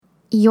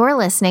You're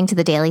listening to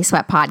the Daily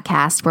Sweat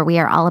Podcast, where we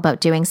are all about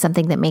doing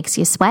something that makes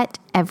you sweat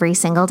every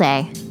single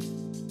day.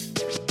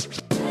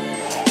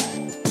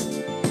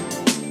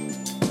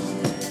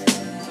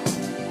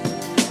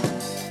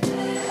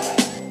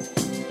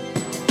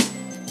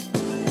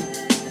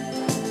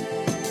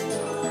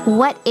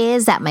 What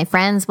is up, my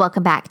friends?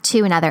 Welcome back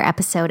to another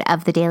episode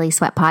of the Daily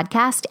Sweat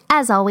Podcast.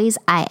 As always,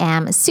 I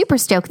am super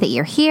stoked that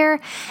you're here,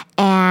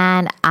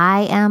 and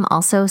I am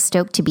also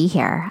stoked to be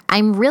here.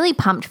 I'm really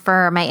pumped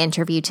for my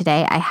interview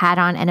today. I had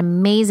on an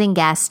amazing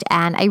guest,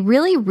 and I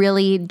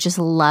really just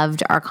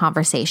loved our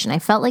conversation. I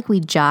felt like we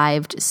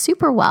jived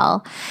super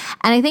well,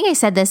 and I think I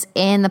said this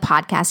in the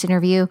podcast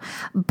interview,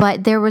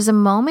 but there was a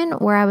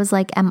moment where I was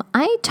like, am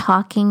I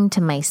talking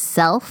to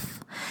myself?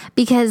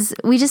 Because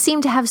we just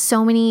seem to have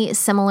so many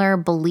similar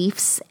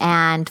beliefs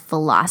and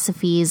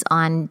philosophies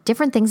on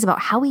different things about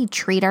how we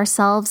treat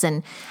ourselves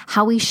and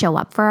how we show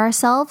up for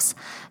ourselves.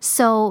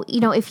 So,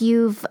 if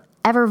you've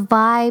ever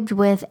vibed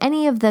with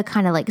any of the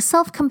kind of like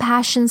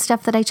self-compassion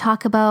stuff that I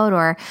talk about,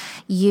 or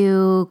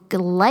you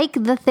like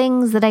the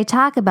things that I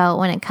talk about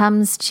when it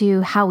comes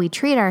to how we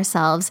treat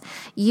ourselves,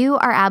 you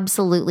are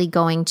absolutely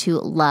going to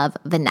love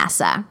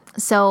Vanessa.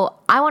 So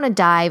I want to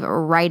dive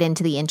right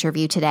into the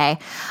interview today.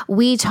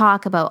 We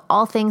talk about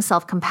all things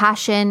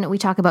self-compassion. We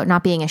talk about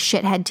not being a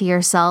shithead to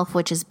yourself,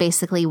 which is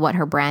basically what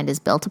her brand is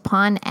built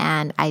upon.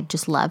 And I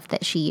just love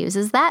that she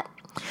uses that.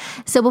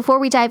 So before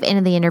we dive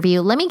into the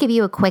interview, let me give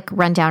you a quick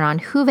rundown on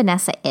who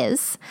Vanessa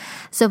is.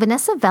 So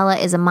Vanessa Vella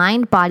is a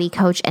mind-body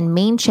coach and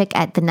main chick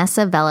at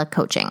Vanessa Vella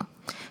Coaching.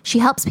 She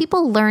helps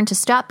people learn to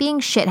stop being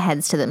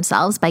shitheads to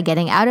themselves by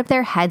getting out of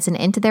their heads and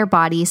into their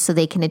bodies so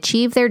they can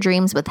achieve their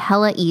dreams with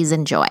hella ease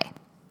and joy.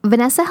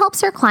 Vanessa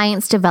helps her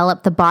clients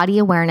develop the body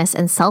awareness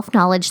and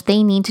self-knowledge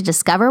they need to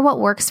discover what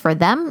works for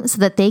them so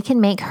that they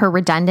can make her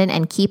redundant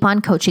and keep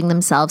on coaching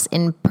themselves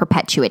in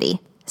perpetuity.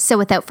 So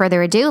without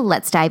further ado,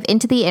 let's dive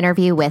into the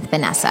interview with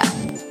Vanessa.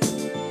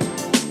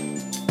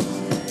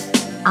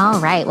 All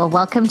right. Well,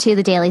 welcome to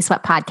the Daily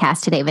Sweat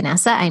Podcast today,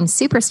 Vanessa. I'm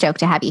super stoked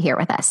to have you here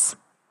with us.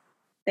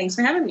 Thanks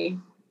for having me.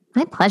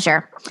 My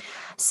pleasure.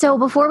 So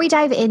before we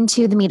dive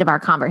into the meat of our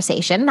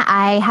conversation,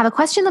 I have a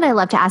question that I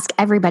love to ask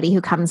everybody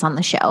who comes on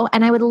the show.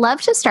 And I would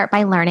love to start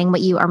by learning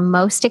what you are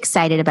most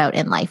excited about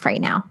in life right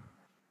now.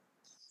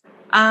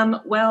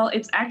 Well,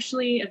 it's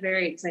actually a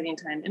very exciting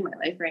time in my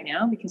life right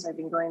now because I've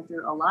been going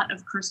through a lot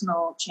of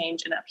personal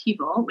change and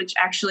upheaval, which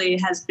actually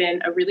has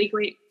been a really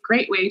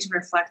great way to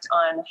reflect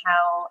on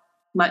how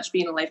much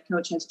being a life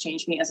coach has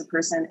changed me as a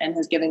person and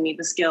has given me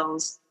the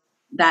skills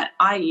that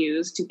I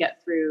use to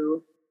get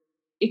through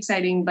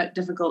exciting but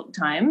difficult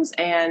times.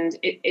 And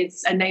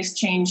it's a nice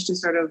change to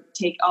sort of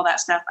take all that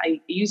stuff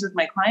I use with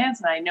my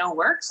clients and I know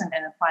works and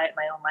apply it in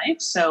my own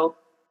life. So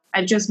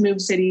I've just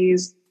moved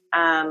cities.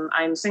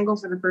 I'm single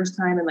for the first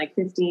time in like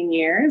 15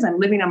 years. I'm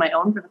living on my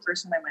own for the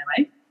first time in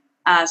my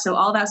life. So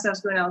all that stuff's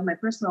going on with my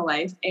personal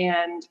life.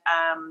 And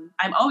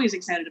I'm always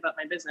excited about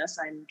my business.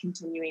 I'm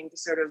continuing to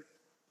sort of,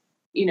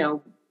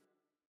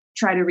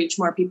 try to reach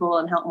more people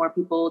and help more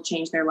people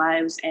change their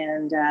lives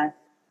and,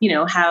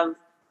 have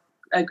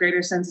a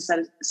greater sense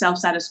of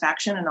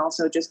self-satisfaction and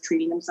also just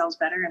treating themselves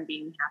better and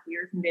being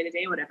happier from day to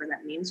day, whatever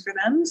that means for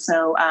them.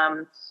 So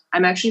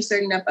I'm actually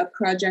starting up a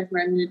project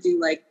where I'm going to do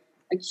like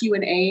a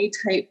Q&A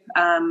type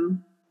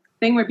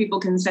thing where people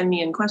can send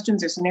me in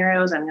questions or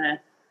scenarios. I'm going to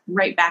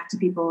write back to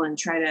people and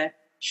try to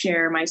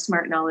share my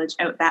smart knowledge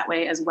out that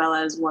way, as well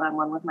as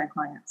one-on-one with my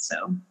clients.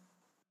 So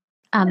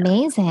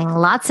amazing. Yeah.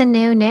 Lots of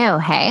new,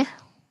 hey?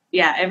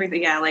 Yeah,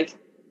 everything. Yeah. Like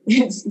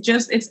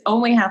it's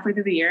only halfway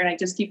through the year and I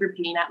just keep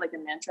repeating that like a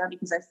mantra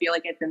because I feel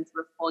like I've been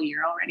through a full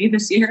year already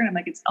this year. And I'm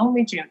like, it's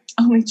only June.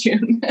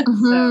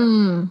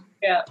 Mm-hmm. So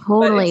yeah,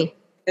 totally.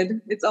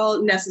 It's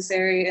all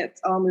necessary.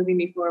 It's all moving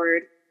me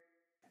forward.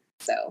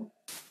 So,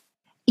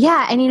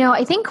 yeah. And,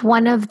 I think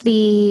when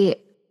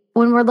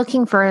we're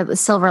looking for the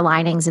silver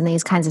linings in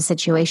these kinds of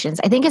situations,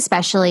 I think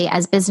especially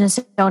as business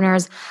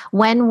owners,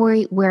 when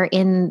we're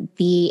in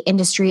the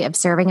industry of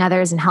serving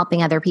others and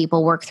helping other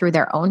people work through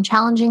their own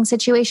challenging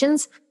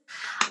situations,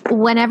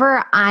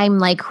 whenever I'm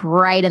like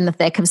right in the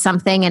thick of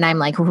something and I'm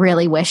like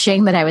really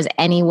wishing that I was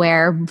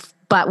anywhere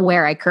but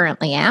where I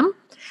currently am,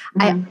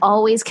 I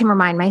always can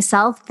remind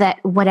myself that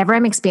whatever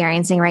I'm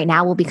experiencing right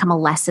now will become a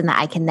lesson that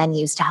I can then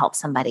use to help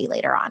somebody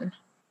later on.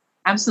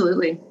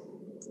 Absolutely.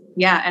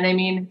 Yeah. And I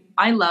mean,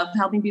 I love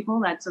helping people.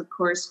 That's of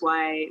course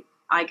why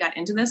I got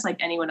into this, like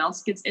anyone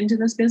else gets into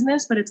this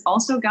business, but it's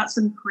also got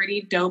some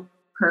pretty dope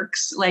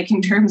perks, like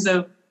in terms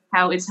of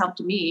how it's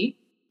helped me.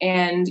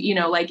 And,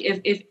 like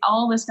if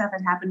all this stuff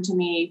had happened to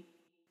me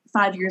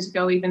 5 years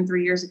ago, even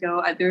 3 years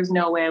ago, there's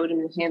no way I would have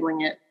been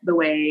handling it the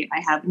way I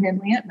have been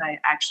handling it. And I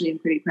actually am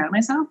pretty proud of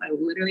myself. I would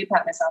literally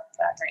pat myself on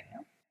the back right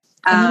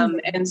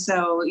now. And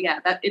so, yeah,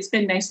 it's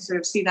been nice to sort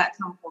of see that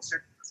come full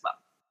circle as well.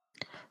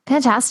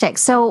 Fantastic.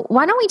 So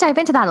why don't we dive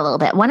into that a little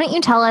bit? Why don't you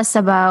tell us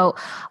about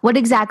what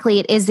exactly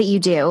it is that you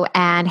do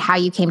and how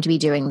you came to be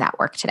doing that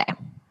work today?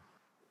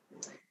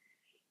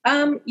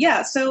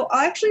 Yeah, so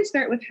I'll actually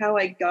start with how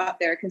I got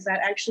there, because that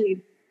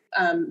actually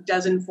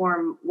does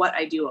inform what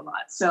I do a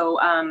lot. So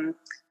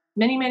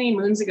many, many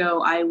moons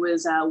ago, I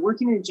was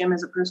working in a gym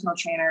as a personal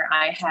trainer.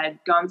 I had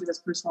gone through this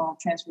personal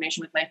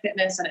transformation with my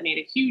fitness, and it made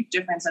a huge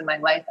difference in my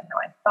life and how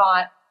I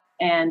thought.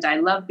 And I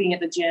love being at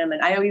the gym.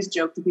 And I always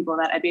joke to people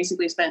that I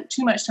basically spent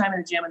too much time in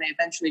the gym, and they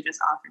eventually just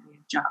offered me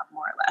a job,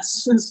 more or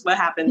less. This is what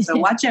happens. So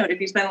watch out.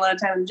 If you spend a lot of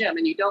time in the gym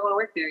and you don't want to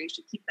work there, you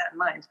should keep that in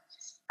mind.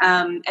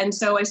 And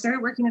so I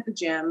started working at the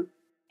gym,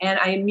 and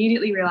I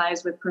immediately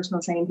realized with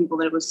personal training people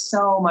that it was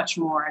so much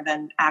more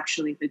than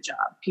actually the job.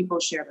 People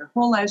share their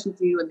whole lives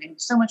with you, and they have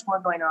so much more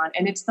going on.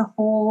 And it's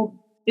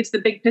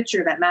the big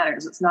picture that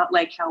matters. It's not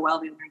like how well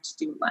they learned to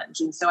do lunge.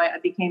 And so I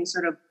became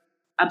sort of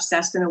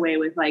obsessed in a way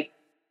with like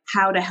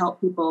how to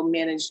help people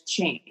manage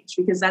change,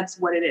 because that's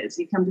what it is.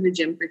 You come to the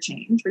gym for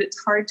change, but it's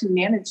hard to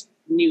manage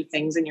new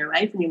things in your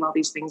life and you have all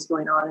these things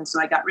going on. And so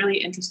I got really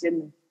interested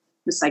in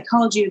the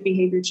psychology of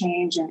behavior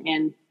change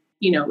and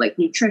like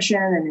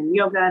nutrition and in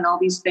yoga and all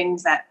these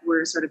things that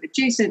were sort of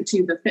adjacent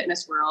to the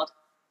fitness world.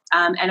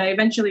 And I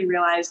eventually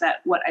realized that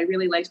what I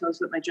really liked most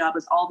about my job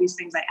was all these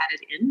things I added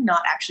in,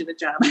 not actually the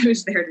job I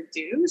was there to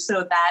do.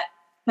 So that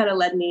kind of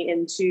led me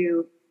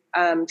into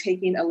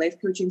taking a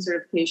life coaching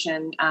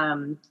certification,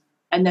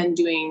 and then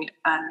doing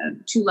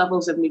 2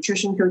 levels of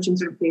nutrition coaching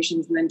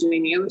certifications, and then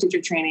doing yoga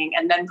teacher training,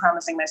 and then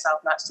promising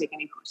myself not to take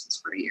any courses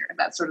for a year. And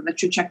that's sort of the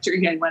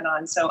trajectory I went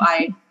on. So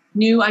I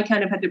knew I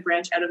kind of had to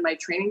branch out of my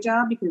training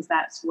job, because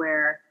that's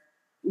where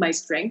my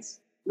strengths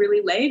really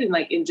laid, and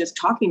like in just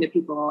talking to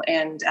people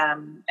and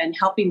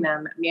helping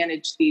them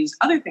manage these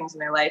other things in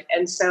their life.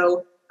 And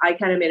so I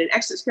kind of made an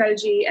exit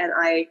strategy, and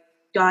I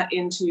got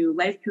into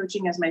life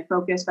coaching as my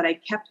focus, but I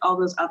kept all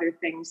those other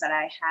things that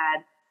I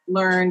had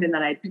learned and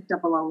that I picked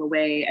up along the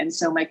way. And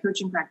so my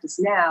coaching practice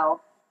now,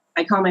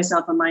 I call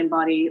myself a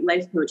mind-body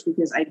life coach,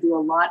 because I do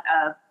a lot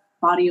of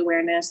body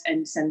awareness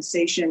and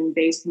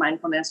sensation-based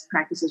mindfulness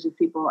practices with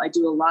people. I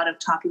do a lot of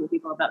talking with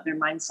people about their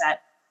mindset,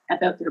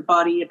 about their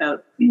body,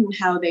 about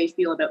how they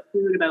feel about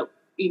food, about,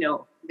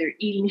 their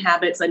eating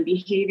habits and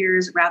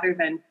behaviors, rather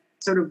than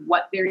sort of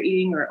what they're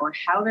eating or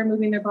how they're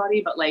moving their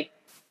body, but like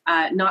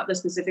not the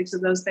specifics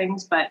of those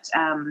things, but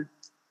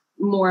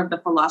more of the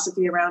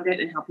philosophy around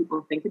it and how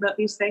people think about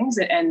these things,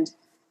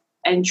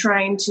 and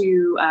trying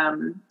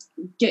to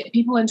get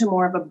people into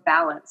more of a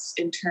balance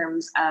in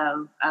terms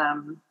of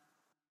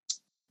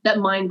that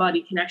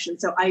mind-body connection.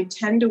 So I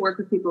tend to work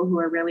with people who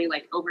are really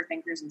like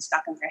overthinkers and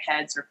stuck in their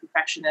heads, or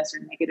perfectionists, or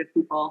negative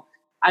people.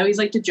 I always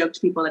like to joke to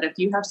people that if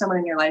you have someone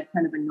in your life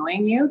kind of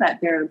annoying you, that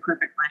they're the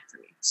perfect client for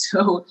me.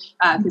 So,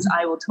 because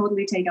I will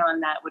totally take on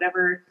that,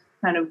 whatever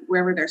kind of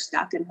wherever they're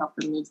stuck, and help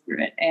them move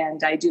through it.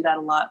 And I do that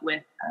a lot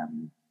with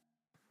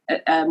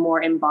a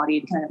more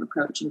embodied kind of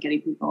approach and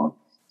getting people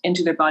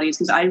into their bodies.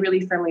 Because I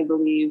really firmly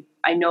believe,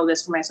 I know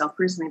this for myself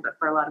personally, but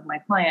for a lot of my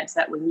clients,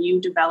 that when you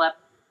develop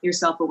your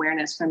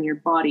self-awareness from your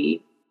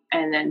body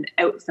and then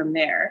out from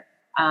there,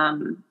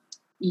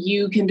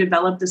 you can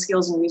develop the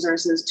skills and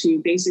resources to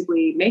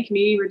basically make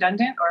me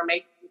redundant, or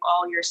make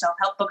all your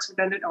self-help books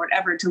redundant, or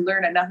whatever, to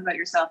learn enough about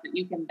yourself that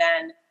you can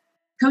then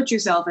coach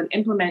yourself and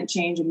implement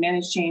change and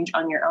manage change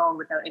on your own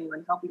without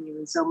anyone helping you.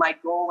 And so my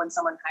goal when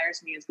someone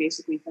hires me is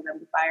basically for them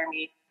to fire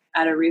me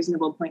at a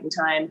reasonable point in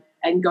time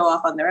and go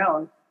off on their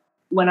own.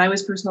 When I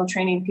was personal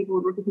training, people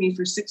would work with me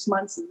for 6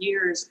 months,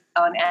 years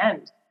on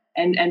end,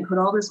 and put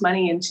all this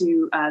money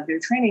into their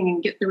training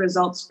and get the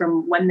results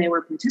from when they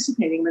were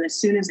participating. But as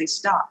soon as they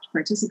stopped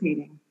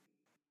participating,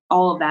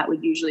 all of that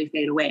would usually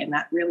fade away. And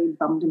that really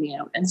bummed me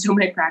out. And so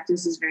my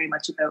practice is very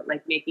much about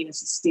like making a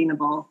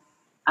sustainable,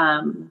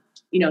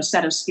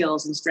 set of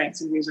skills and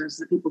strengths and resources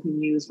that people can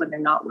use when they're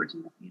not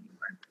working with me anymore.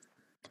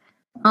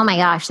 Oh my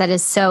gosh, that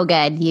is so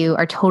good. You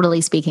are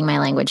totally speaking my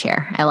language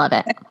here. I love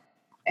it.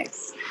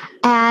 Thanks.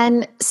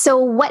 And so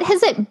what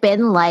has it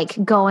been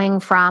like going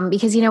from,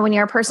 because, when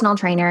you're a personal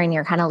trainer and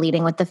you're kind of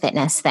leading with the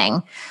fitness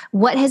thing,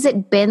 what has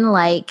it been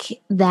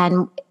like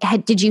then?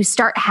 Did you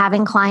start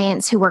having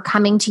clients who were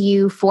coming to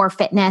you for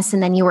fitness,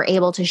 and then you were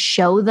able to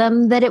show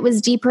them that it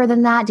was deeper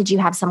than that? Did you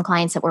have some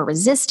clients that were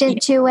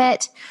resistant to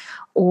it?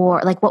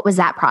 Or like, what was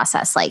that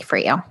process like for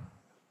you?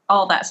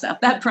 All that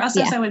stuff. That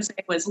process, I would say,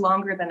 was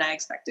longer than I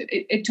expected.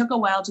 It took a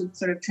while to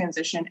sort of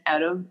transition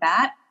out of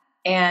that.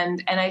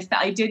 And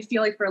I did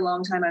feel like for a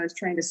long time I was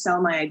trying to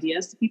sell my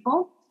ideas to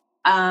people,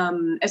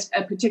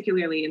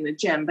 particularly in the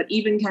gym, but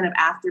even kind of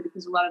after,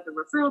 because a lot of the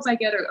referrals I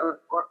get or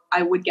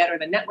I would get, or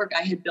the network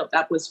I had built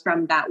up, was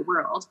from that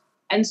world.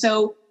 And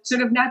so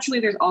sort of naturally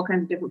there's all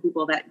kinds of different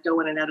people that go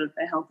in and out of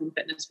the health and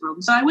fitness world.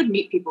 And so I would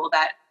meet people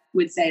that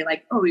would say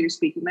like, oh, you're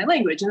speaking my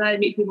language. And I'd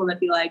meet people that'd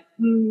be like,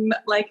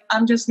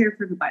 I'm just here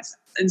for the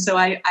biceps. And so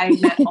I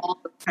met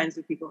all kinds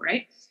of people,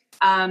 right?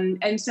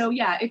 And so,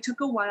 it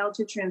took a while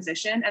to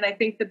transition. And I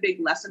think the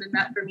big lesson in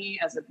that for me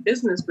as a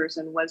business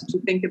person was to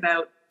think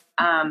about,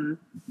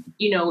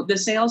 the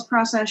sales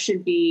process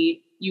should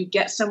be, you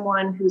get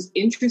someone who's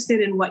interested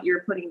in what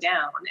you're putting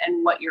down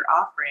and what you're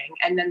offering.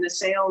 And then the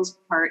sales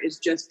part is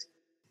just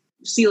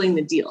sealing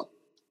the deal.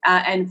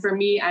 And for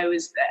me, I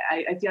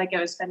feel like I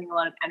was spending a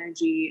lot of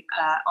energy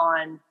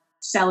on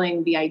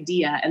selling the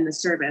idea and the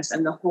service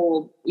and the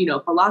whole,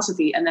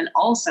 philosophy, and then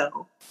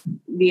also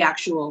the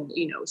actual,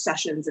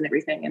 sessions and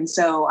everything. And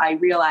so I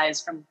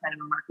realized from kind of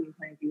a marketing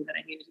point of view that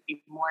I needed to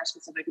be more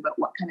specific about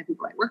what kind of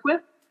people I work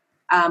with,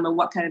 and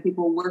what kind of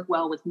people work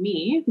well with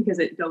me, because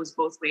it goes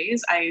both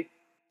ways.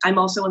 I'm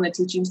also on the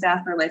teaching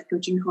staff for a life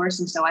coaching course.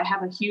 And so I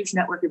have a huge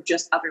network of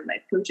just other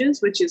life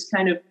coaches, which is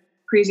kind of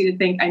crazy to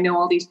think I know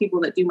all these people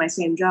that do my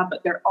same job,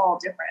 but they're all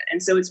different.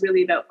 And so it's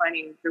really about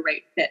finding the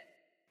right fit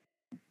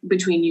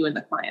between you and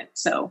the client.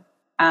 So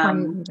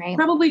Right.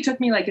 probably took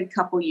me like a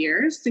couple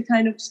years to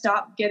kind of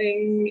stop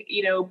getting,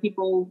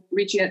 people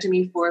reaching out to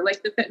me for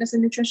like the fitness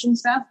and nutrition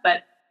stuff,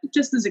 but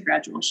just as a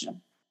gradual shift.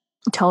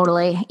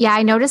 Totally. Yeah,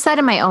 I noticed that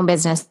in my own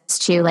business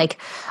too. Like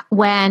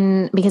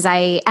because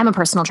I am a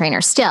personal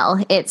trainer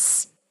still,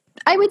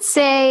 I would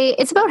say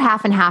it's about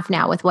half and half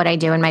now with what I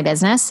do in my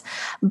business.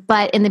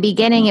 But in the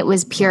beginning, it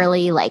was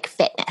purely like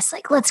fitness,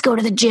 like let's go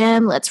to the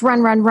gym, let's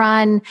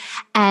run.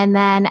 And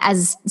then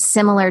as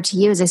similar to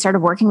you, as I started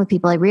working with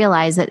people, I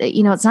realized that,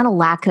 it's not a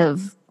lack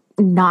of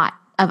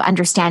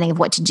understanding of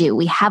what to do.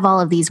 We have all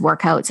of these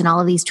workouts and all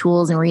of these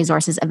tools and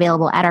resources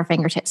available at our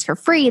fingertips for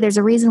free. There's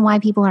a reason why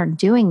people aren't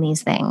doing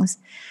these things.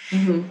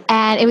 Mm-hmm.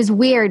 And it was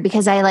weird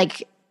because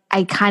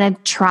I kind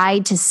of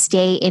tried to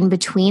stay in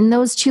between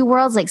those two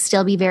worlds, like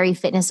still be very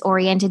fitness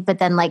oriented, but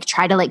then like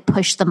try to like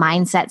push the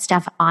mindset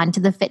stuff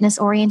onto the fitness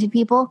oriented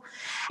people.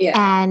 Yeah.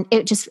 And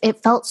it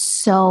felt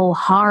so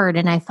hard,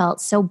 and I felt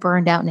so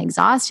burned out and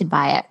exhausted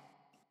by it.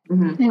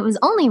 Mm-hmm. And it was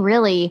only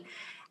really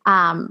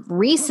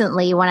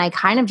recently when I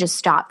kind of just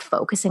stopped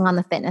focusing on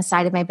the fitness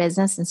side of my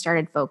business and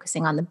started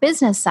focusing on the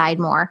business side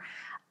more,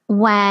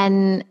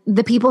 when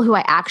the people who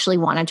I actually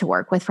wanted to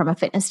work with from a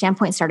fitness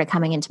standpoint started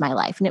coming into my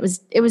life. And it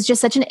was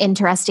just such an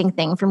interesting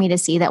thing for me to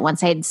see that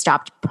once I had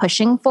stopped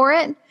pushing for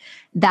it,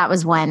 that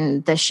was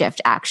when the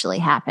shift actually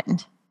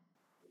happened.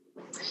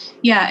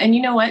 Yeah. And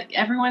you know what?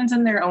 Everyone's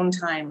in their own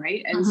time,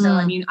 right? And so,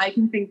 I mean, I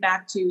can think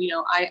back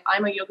to,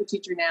 I'm a yoga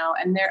teacher now,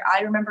 and I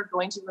remember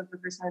going to work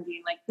with a person and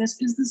being like, this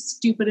is the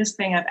stupidest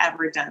thing I've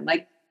ever done.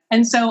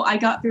 And so I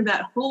got through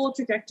that whole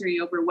trajectory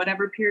over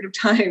whatever period of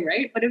time,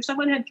 right? But if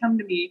someone had come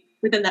to me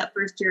within that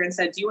first year and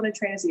said, do you want to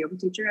train as a yoga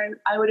teacher?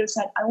 I would have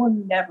said, I will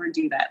never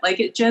do that.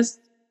 It just,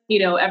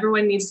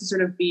 everyone needs to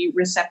sort of be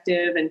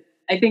receptive. And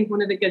I think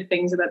one of the good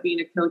things about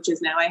being a coach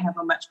is now I have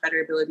a much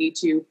better ability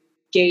to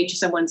gauge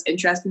someone's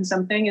interest in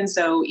something. And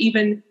so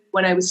even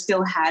when I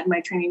still had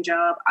my training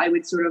job, I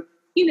would sort of,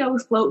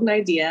 float an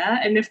idea.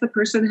 And if the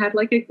person had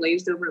like a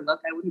glazed over look,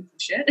 I wouldn't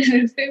push it.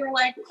 And if they were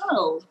like,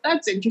 oh,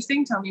 that's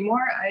interesting, tell me more,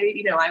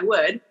 I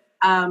would.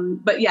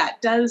 But yeah,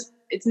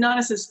 it's not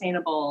a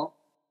sustainable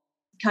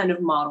kind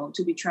of model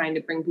to be trying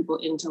to bring people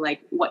into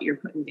like what you're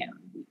putting down.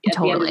 At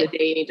the end of the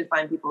day, you need to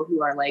find people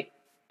who are like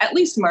at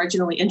least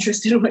marginally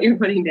interested in what you're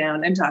putting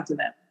down and talk to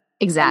them.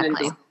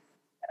 Exactly.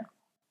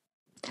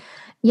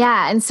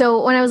 Yeah. And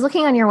so when I was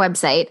looking on your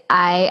website,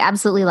 I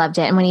absolutely loved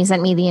it. And when you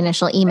sent me the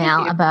initial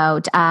email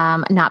about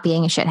not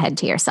being a shithead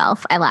to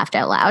yourself, I laughed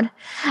out loud.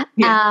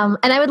 Yeah.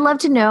 And I would love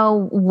to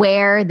know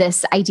where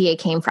this idea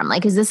came from.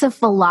 Like, is this a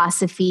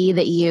philosophy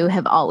that you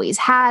have always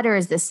had, or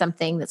is this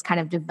something that's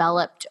kind of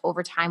developed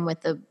over time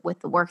with the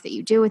work that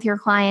you do with your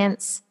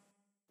clients?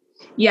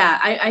 Yeah,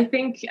 I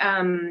think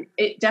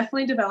it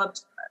definitely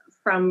developed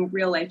from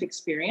real life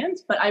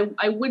experience, but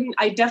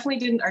I definitely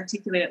didn't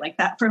articulate it like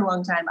that for a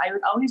long time. I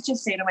would always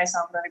just say to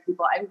myself and other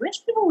people, I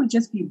wish people would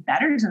just be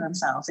better to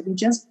themselves. I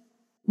just,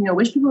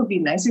 wish people would be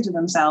nicer to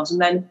themselves.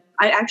 And then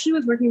I actually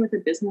was working with a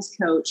business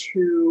coach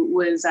who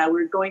was, we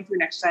were going through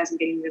an exercise and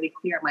getting really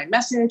clear on my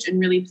message and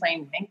really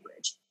plain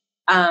language.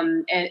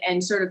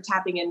 And sort of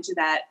tapping into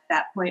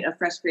that point of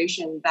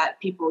frustration that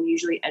people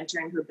usually enter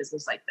into a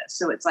business like this.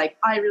 So it's like,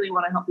 I really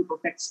want to help people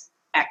fix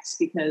X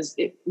because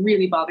it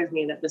really bothers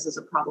me that this is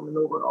a problem in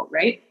the world,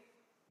 right?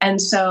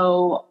 And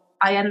so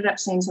I ended up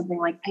saying something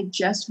like, I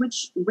just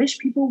wish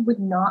people would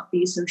not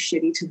be so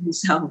shitty to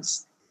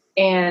themselves.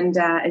 And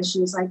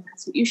she was like,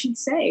 that's what you should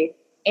say.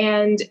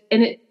 And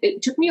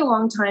it took me a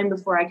long time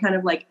before I kind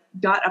of like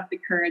got up the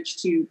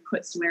courage to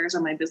put swears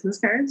on my business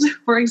cards,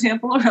 for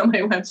example, or on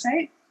my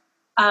website,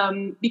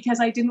 because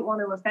I didn't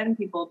want to offend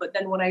people. But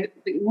then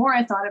the more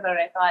I thought about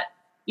it, I thought,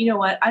 you know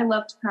what? I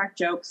love to crack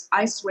jokes.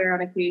 I swear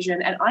on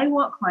occasion. And I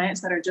want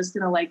clients that are just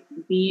going to like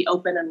be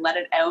open and let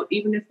it out,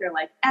 even if they're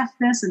like, F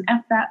this and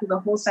F that for the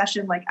whole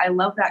session. Like, I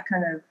love that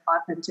kind of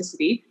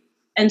authenticity.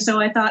 And so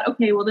I thought,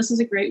 okay, well, this is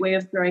a great way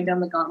of throwing down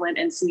the gauntlet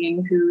and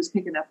seeing who's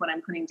picking up what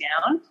I'm putting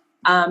down.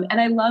 And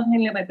I love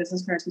handing out my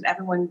business cards because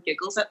everyone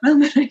giggles at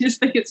them. And I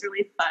just think it's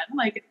really fun.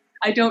 Like,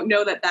 I don't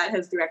know that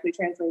has directly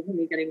translated to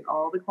me getting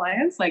all the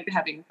clients, like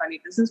having a funny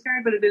business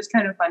card, but it is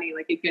kind of funny,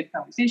 like a good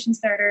conversation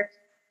starter.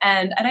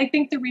 And I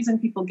think the reason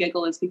people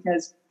giggle is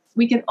because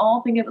we can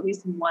all think of at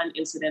least one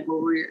incident where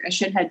we're a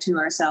shithead to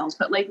ourselves,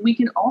 but like we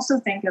can also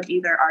think of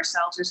either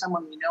ourselves or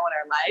someone we know in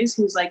our lives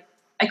who's like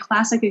a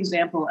classic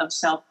example of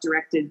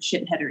self-directed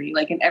shitheadery,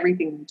 like in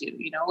everything we do,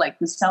 like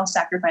the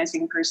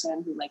self-sacrificing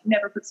person who like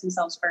never puts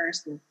themselves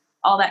first and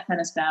all that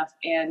kind of stuff.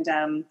 And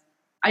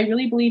I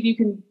really believe you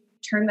can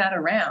turn that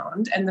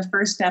around. And the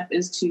first step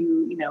is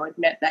to,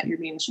 admit that you're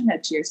being a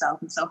shithead to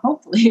yourself. And so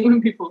hopefully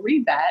when people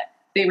read that,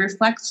 they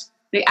reflect,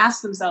 they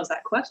ask themselves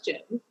that question,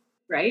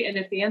 right? And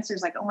if the answer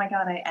is like, oh my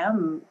God, I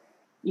am,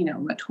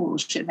 a total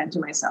shithead to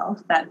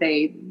myself, that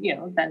they,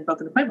 then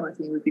book an appointment with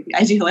me would be the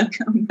ideal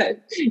outcome.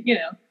 But,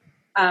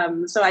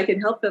 so I can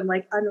help them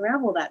like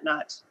unravel that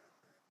knot.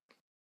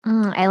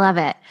 I love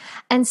it.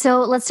 And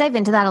so let's dive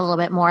into that a little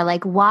bit more.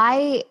 Like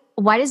why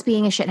does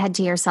being a shithead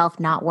to yourself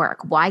not work?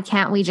 Why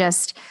can't we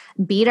just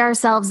beat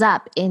ourselves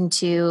up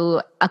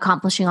into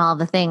accomplishing all of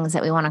the things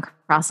that we want to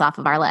cross off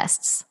of our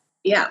lists?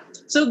 Yeah.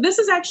 So this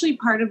is actually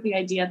part of the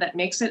idea that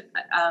makes it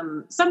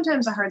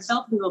sometimes a hard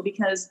sell for people,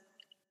 because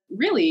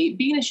really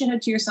being a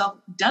shithead to yourself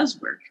does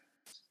work.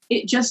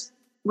 It just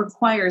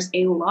requires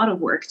a lot of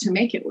work to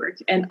make it work.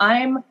 And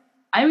I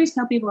always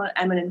tell people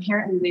I'm an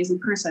inherently lazy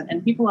person,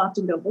 and people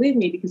often don't believe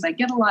me because I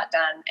get a lot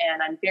done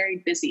and I'm very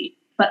busy,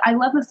 but I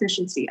love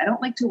efficiency. I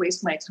don't like to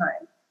waste my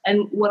time.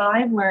 And what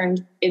I've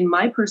learned in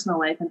my personal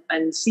life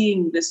and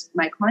seeing this,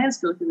 my clients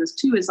go through this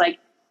too, is like,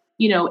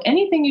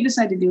 anything you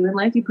decide to do in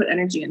life, you put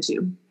energy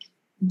into.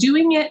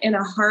 Doing it in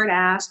a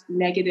hard-ass,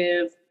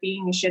 negative,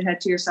 being a shithead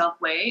to yourself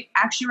way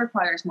actually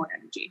requires more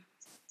energy.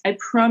 I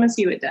promise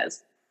you it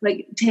does.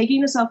 Like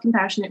taking the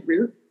self-compassionate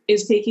route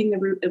is taking the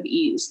route of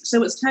ease.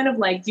 So it's kind of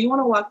like, do you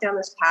want to walk down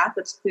this path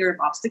that's clear of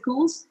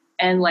obstacles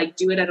and like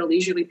do it at a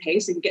leisurely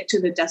pace and get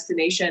to the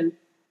destination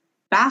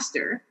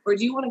faster? Or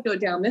do you want to go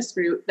down this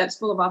route that's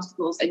full of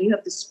obstacles and you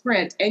have to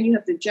sprint and you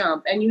have to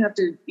jump and you have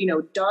to,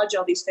 dodge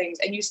all these things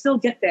and you still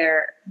get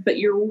there, but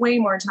you're way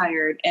more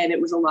tired and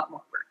it was a lot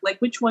more work? Like,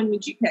 which one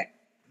would you pick?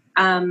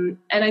 And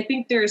I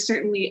think there is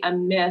certainly a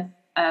myth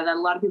that a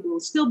lot of people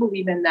still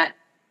believe in, that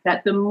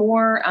the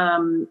more,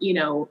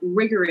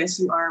 rigorous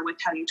you are with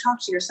how you talk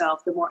to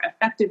yourself, the more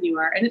effective you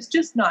are. And it's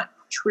just not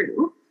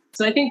true.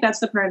 So I think that's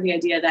the part of the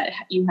idea that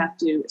you have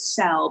to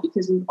sell,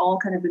 because we've all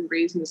kind of been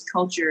raised in this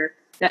culture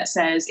that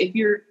says if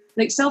you're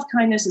like,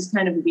 self-kindness is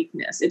kind of a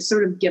weakness. It's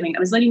sort of giving, I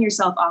was letting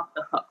yourself off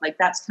the hook. Like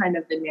that's kind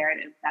of the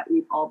narrative that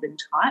we've all been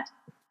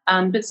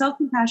taught. But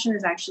self-compassion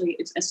is actually,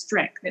 it's a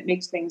strength. It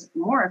makes things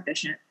more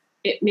efficient.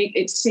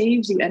 It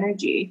saves you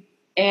energy.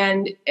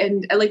 And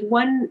like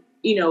one,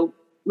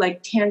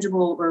 like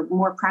tangible or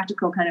more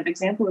practical kind of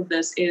example of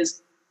this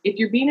is if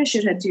you're being a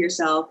shithead to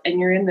yourself and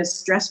you're in this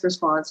stress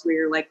response where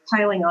you're like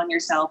piling on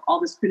yourself all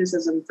this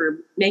criticism for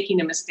making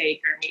a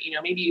mistake, or,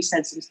 maybe you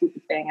said some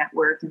stupid thing at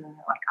work and then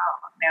you're like,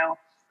 oh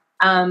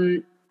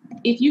no.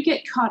 If you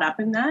get caught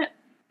up in that,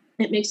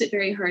 it makes it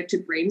very hard to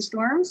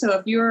brainstorm. So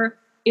if you're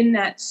in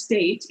that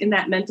state, in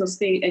that mental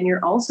state, and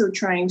you're also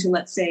trying to,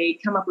 let's say,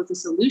 come up with a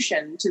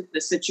solution to the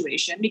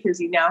situation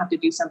because you now have to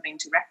do something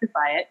to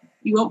rectify it,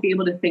 you won't be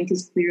able to think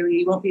as clearly.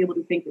 You won't be able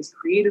to think as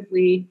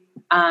creatively.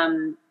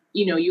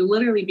 You'll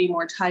literally be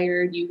more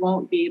tired. You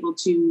won't be able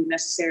to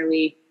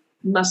necessarily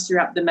muster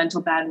up the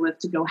mental bandwidth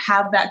to go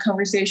have that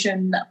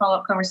conversation, that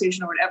follow-up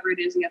conversation, or whatever it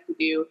is you have to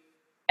do.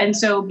 And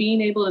so being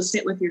able to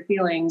sit with your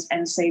feelings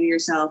and say to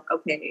yourself,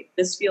 okay,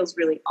 this feels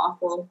really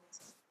awful.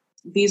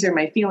 These are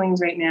my feelings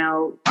right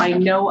now. I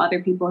know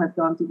other people have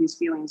gone through these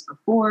feelings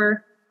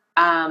before,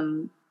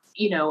 and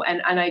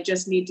I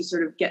just need to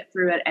sort of get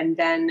through it. And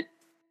then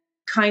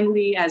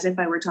kindly, as if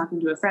I were talking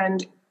to a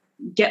friend,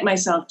 get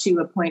myself to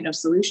a point of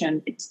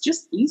solution. It's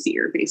just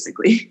easier,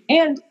 basically,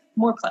 and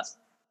more pleasant.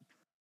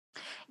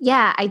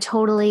 Yeah, I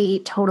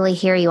totally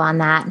hear you on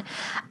that.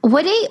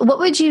 What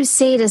would you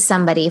say to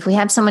somebody, if we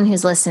have someone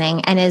who's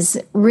listening and is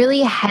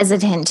really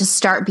hesitant to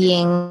start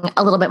being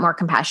a little bit more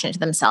compassionate to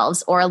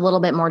themselves or a little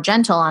bit more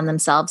gentle on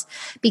themselves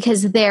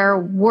because they're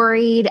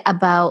worried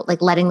about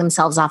like letting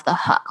themselves off the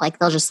hook? Like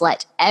they'll just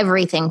let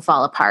everything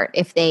fall apart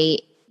if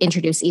they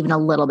introduce even a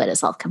little bit of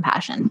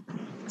self-compassion.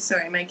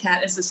 Sorry, my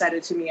cat has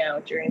decided to meow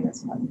during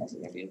this podcast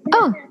interview.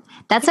 Oh,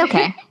 that's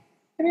okay.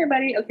 Come here,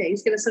 buddy. Okay,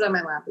 he's going to sit on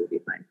my lap. It'll be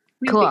fine.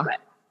 Cool.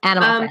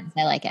 Animal friends.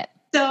 I like it.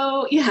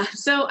 So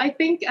I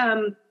think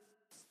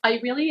I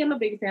really am a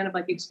big fan of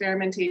like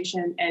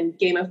experimentation and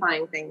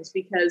gamifying things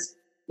because,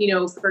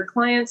 for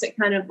clients, it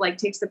kind of like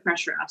takes the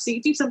pressure off. So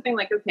you do something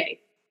like, okay,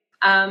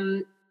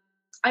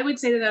 I would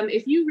say to them,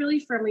 if you really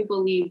firmly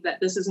believe that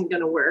this isn't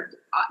going to work,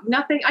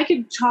 nothing, I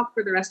could talk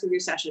for the rest of your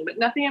session, but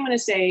nothing I'm going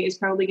to say is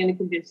probably going to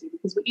convince you,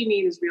 because what you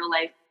need is real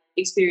life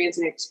experience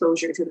and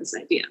exposure to this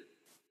idea.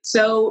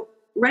 So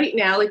right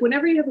now, like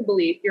whenever you have a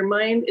belief, your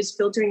mind is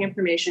filtering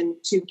information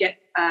to get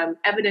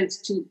evidence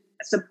to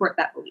support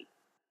that belief.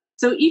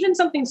 So even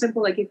something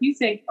simple, like if you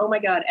think, oh my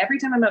God, every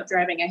time I'm out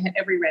driving, I hit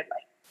every red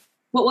light.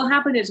 What will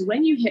happen is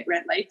when you hit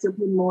red lights, you'll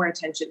pay more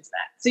attention to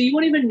that. So you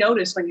won't even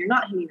notice when you're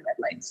not hitting the red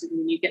lights,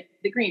 when you get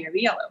the green or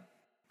the yellow.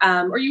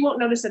 Or you won't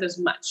notice it as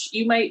much.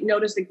 You might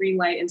notice the green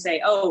light and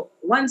say, oh,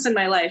 once in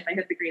my life, I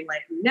hit the green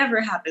light.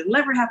 Never happen again.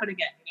 You know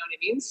what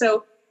I mean?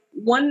 So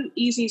one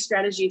easy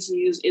strategy to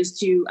use is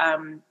to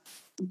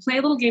play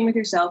a little game with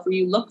yourself where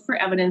you look for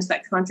evidence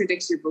that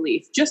contradicts your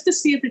belief just to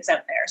see if it's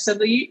out there. So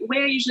the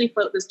way I usually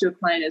float this to a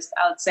client is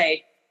I would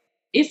say,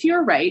 if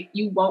you're right,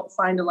 you won't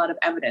find a lot of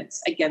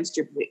evidence against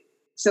your belief.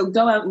 So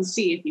go out and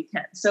see if you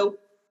can. So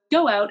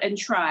go out and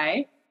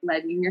try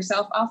letting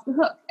yourself off the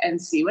hook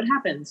and see what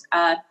happens.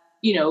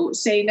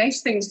 Say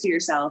nice things to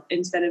yourself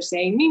instead of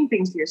saying mean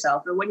things to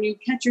yourself. Or when you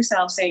catch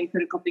yourself saying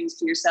critical things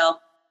to yourself,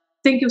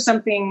 think of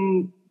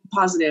something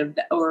positive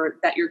or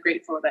that you're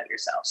grateful about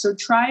yourself. So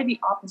try the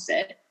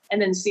opposite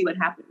and then see what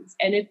happens.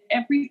 And if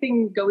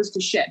everything goes to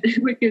shit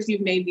because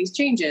you've made these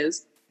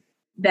changes,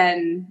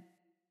 then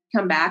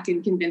come back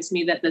and convince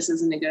me that this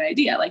isn't a good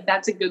idea. Like,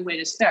 that's a good way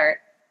to start,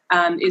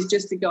 is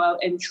just to go out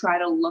and try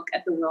to look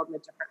at the world in a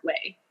different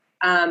way.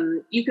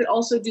 You could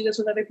also do this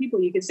with other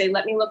people. You could say,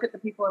 let me look at the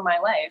people in my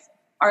life.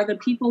 Are the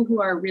people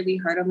who are really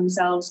hard on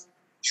themselves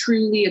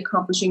truly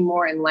accomplishing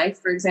more in life,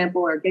 for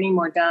example, or getting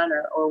more done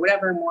or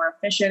whatever, more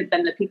efficient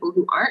than the people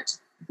who aren't?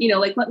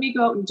 Let me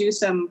go out and do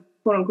some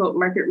quote unquote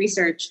market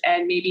research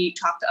and maybe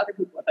talk to other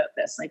people about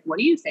this. Like, what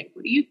do you think?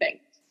 What do you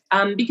think?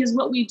 Because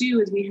what we do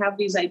is we have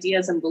these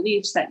ideas and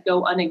beliefs that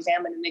go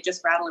unexamined and they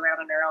just rattle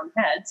around in our own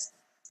heads.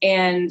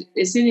 And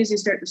as soon as you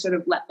start to sort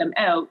of let them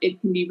out, it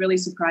can be really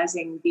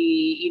surprising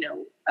the,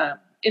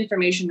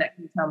 information that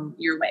can come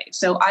your way.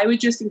 So I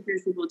would just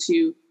encourage people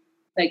to,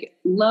 like,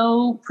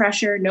 low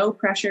pressure, no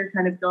pressure,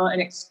 kind of go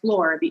and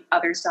explore the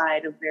other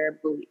side of their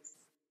beliefs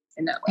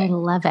in that way. I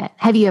love it.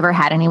 Have you ever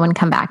had anyone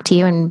come back to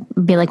you and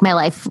be like, my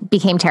life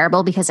became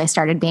terrible because I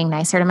started being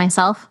nicer to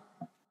myself?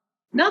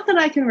 Not that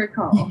I can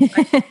recall.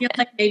 I feel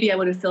like maybe I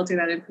would have filtered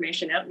that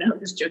information out. No, I'm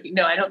just joking.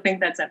 No, I don't think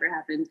that's ever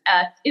happened.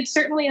 It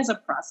certainly is a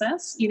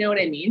process. You know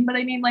what I mean? But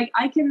I mean, like,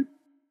 I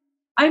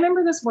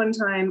remember this one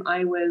time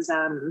I was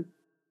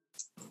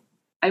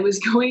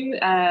going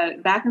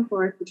back and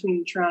forth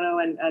between Toronto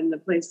and the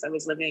place I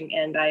was living.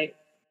 And I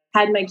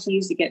had my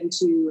keys to get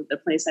into the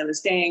place I was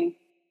staying.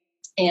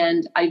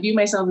 And I view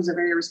myself as a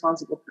very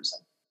responsible person.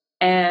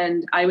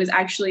 And I was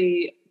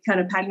actually kind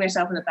of patting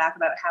myself in the back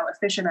about how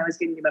efficient I was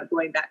getting about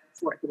going back and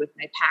forth with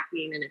my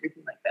packing and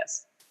everything like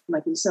this.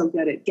 I'm so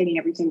good at getting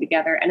everything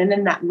together. And then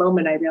in that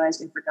moment, I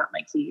realized I forgot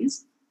my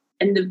keys.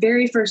 And the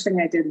very first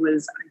thing I did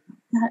was,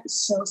 that is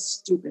so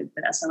stupid,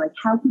 Vanessa. Like,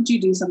 how could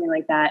you do something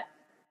like that?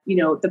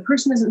 The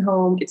person isn't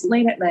home. It's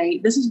late at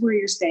night. This is where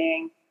you're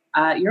staying.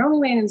 You're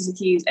only laying in the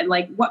keys. And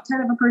like, what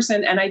kind of a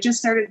person? And I just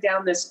started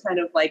down this kind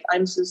of like,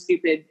 I'm so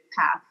stupid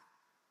path.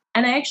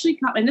 And I actually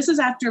caught, and this is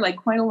after like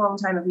quite a long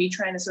time of me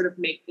trying to sort of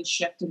make this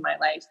shift in my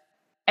life.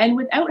 And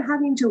without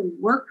having to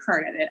work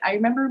hard at it, I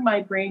remember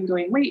my brain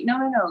going, wait,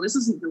 no, this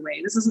isn't the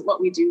way. This isn't what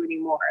we do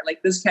anymore.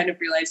 Like, this kind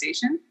of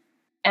realization.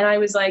 And I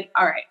was like,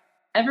 all right,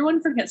 everyone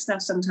forgets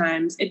stuff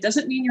sometimes. It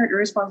doesn't mean you're an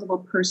irresponsible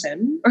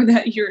person or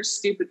that you're a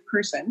stupid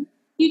person.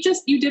 You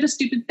did a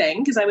stupid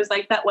thing, because I was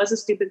like, that was a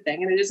stupid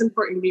thing. And it is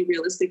important to be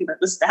realistic about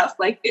the stuff.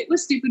 Like, it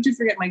was stupid to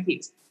forget my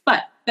keys,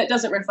 but that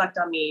doesn't reflect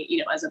on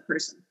me, as a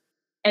person.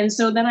 And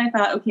so then I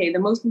thought, okay, the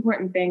most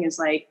important thing is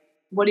like,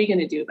 what are you going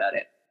to do about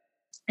it?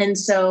 And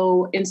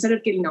so instead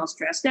of getting all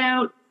stressed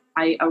out,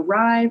 I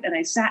arrived and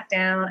I sat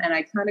down and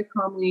I kind of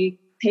calmly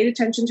paid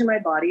attention to my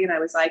body. And I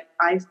was like,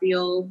 I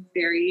feel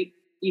very,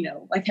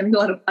 like having a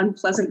lot of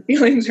unpleasant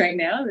feelings right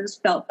now. I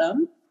just felt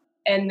them.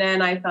 And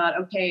then I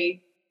thought,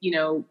 okay,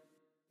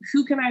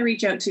 who can I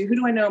reach out to? Who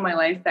do I know in my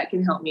life that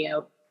can help me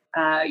out?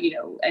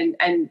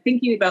 And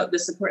thinking about the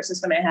support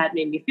system I had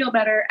made me feel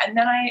better. And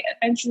then I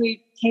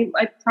eventually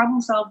I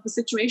problem solved the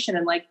situation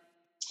in like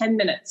 10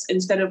 minutes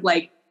instead of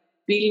like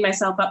beating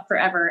myself up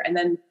forever and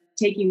then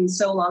taking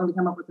so long to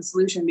come up with a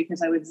solution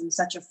because I was in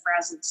such a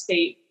frazzled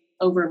state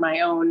over my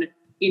own,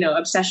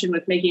 obsession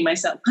with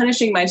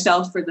punishing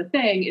myself for the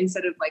thing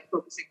instead of like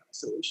focusing on the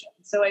solution.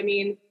 So, I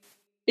mean,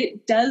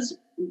 it does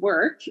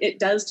work. It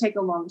does take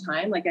a long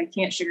time. Like, I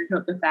can't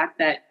sugarcoat the fact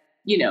that,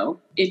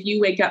 if you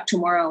wake up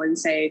tomorrow and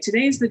say,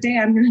 today's the day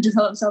I'm going to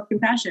develop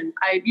self-compassion,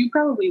 you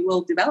probably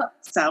will develop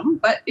some,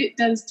 but it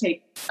does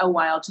take a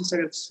while to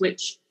sort of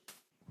switch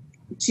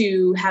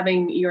to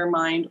having your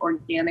mind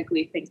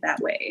organically think that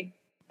way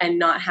and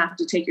not have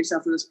to take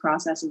yourself through this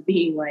process of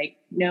being like,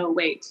 no,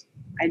 wait,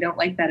 I don't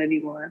like that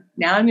anymore.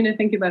 Now I'm going to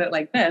think about it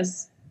like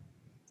this.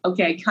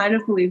 Okay, I kind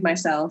of believe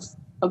myself.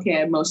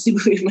 Okay, I mostly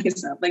believe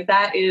myself. Like,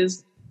 that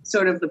is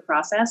sort of the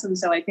process. And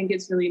so I think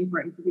it's really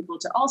important for people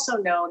to also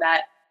know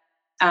that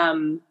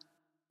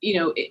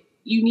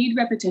you need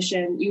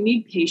repetition, you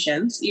need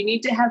patience, you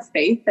need to have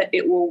faith that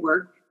it will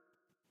work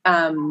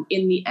in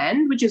the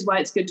end, which is why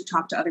it's good to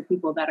talk to other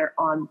people that are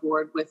on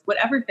board with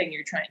whatever thing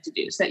you're trying to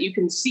do so that you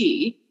can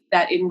see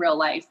that in real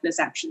life, this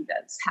actually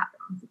does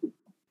happen.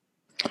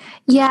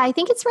 Yeah, I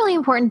think it's really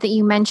important that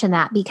you mention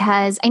that,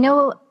 because I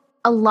know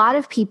a lot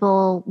of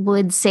people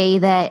would say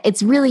that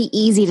it's really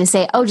easy to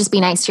say, oh, just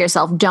be nice to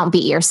yourself. Don't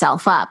beat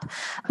yourself up.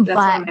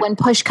 But when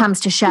push comes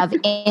to shove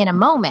in a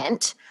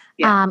moment,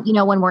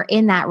 when we're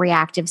in that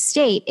reactive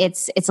state,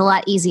 it's a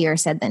lot easier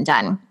said than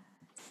done.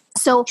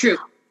 So true.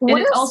 And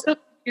it's also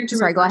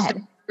go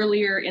ahead.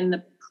 Earlier in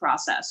the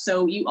process.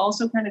 So you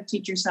also kind of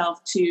teach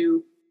yourself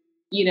to,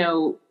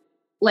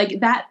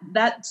 like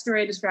that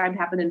story I described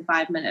happened in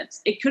 5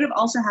 minutes. It could have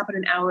also happened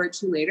an hour or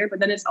two later, but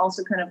then it's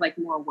also kind of like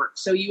more work.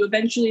 So you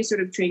eventually sort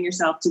of train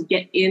yourself to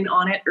get in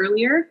on it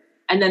earlier.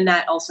 And then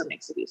that also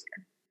makes it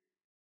easier.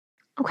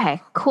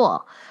 Okay,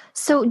 cool.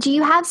 So, do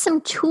you have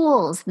some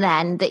tools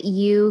then that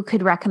you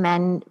could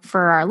recommend for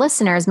our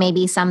listeners?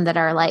 Maybe some that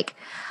are like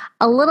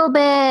a little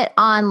bit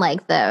on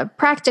like the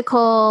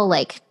practical,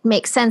 like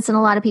makes sense in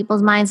a lot of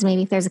people's minds.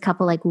 Maybe if there's a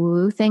couple like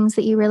woo things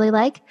that you really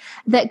like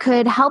that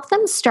could help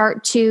them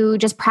start to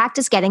just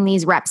practice getting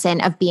these reps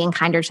in of being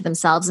kinder to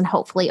themselves and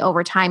hopefully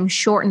over time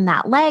shorten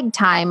that lag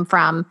time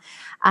from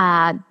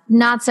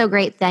not so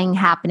great thing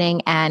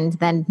happening and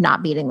then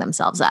not beating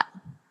themselves up.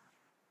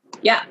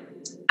 Yeah.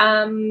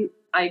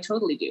 I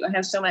totally do. I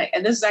have so many,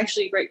 and this is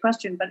actually a great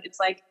question, but it's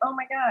like, oh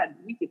my God,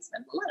 we could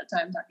spend a lot of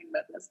time talking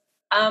about this.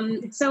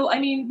 So, I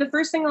mean, the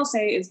first thing I'll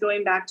say is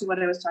going back to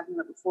what I was talking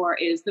about before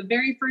is the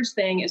very first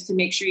thing is to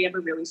make sure you have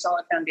a really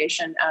solid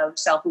foundation of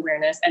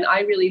self-awareness. And I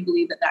really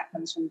believe that that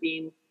comes from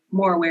being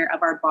more aware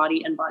of our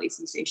body and body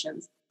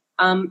sensations.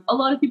 A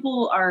lot of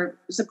people are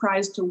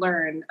surprised to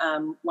learn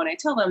when I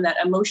tell them that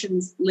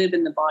emotions live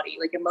in the body,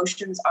 like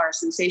emotions are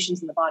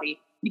sensations in the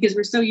body, because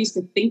we're so used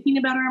to thinking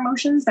about our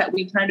emotions that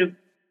we kind of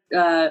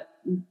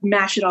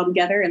mash it all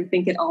together and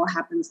think it all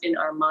happens in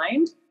our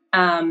mind.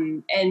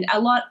 And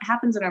a lot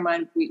happens in our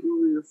mind. We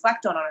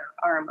reflect on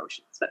our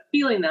emotions, but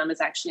feeling them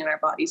is actually in our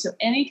body. So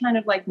any kind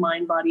of like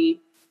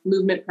mind-body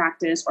movement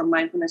practice or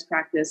mindfulness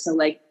practice, so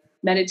like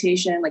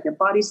meditation, like a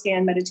body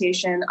scan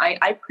meditation,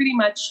 I pretty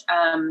much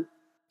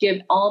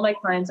give all my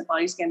clients a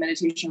body scan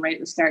meditation right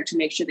at the start to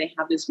make sure they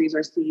have this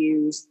resource to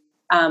use,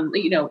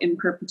 in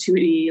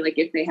perpetuity, like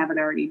if they haven't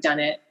already done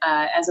it,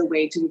 as a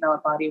way to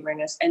develop body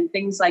awareness. And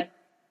things like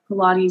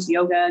Pilates,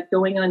 yoga,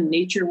 going on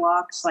nature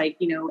walks, like,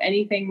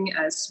 anything,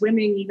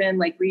 swimming even,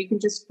 like where you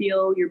can just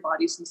feel your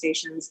body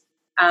sensations,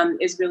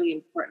 is really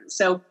important.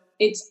 So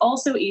it's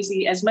also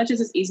easy, as much as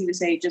it's easy to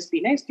say, just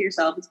be nice to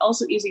yourself, it's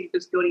also easy to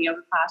just go to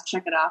yoga class,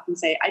 check it off and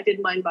say, I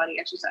did mind body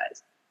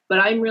exercise. But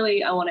I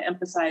want to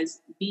emphasize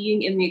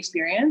being in the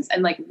experience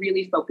and like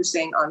really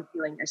focusing on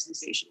feeling your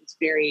sensations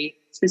very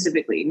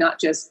specifically, not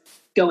just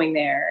going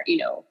there,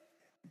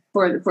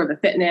 for the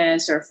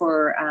fitness or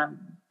for,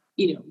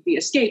 the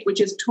escape, which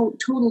is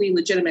totally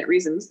legitimate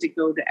reasons to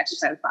go to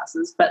exercise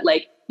classes. But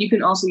like, you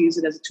can also use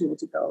it as a tool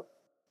to build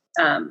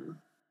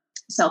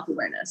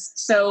self-awareness.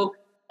 So,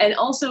 and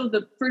also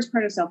the first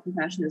part of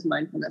self-compassion is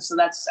mindfulness. So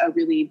that's a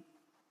really,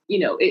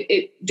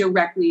 it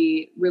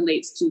directly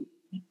relates to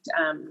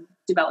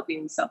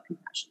developing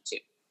self-compassion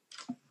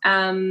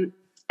too.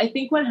 I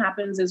think what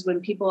happens is when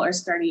people are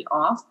starting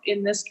off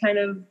in this kind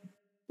of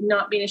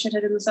not being a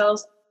shithead in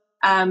themselves,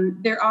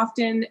 they're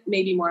often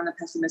maybe more on the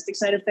pessimistic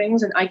side of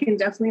things. And I can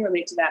definitely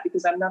relate to that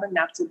because I'm not a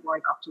natural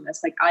born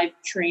optimist. Like I've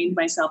trained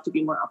myself to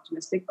be more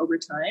optimistic over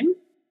time.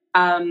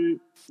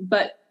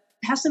 But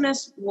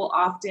pessimists will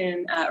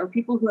often, or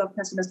people who have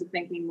pessimistic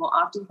thinking will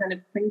often kind of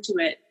cling to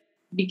it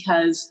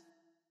because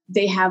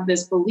they have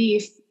this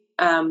belief,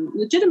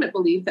 legitimate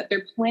belief that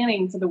they're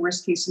planning for the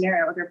worst case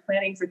scenario, or they're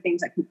planning for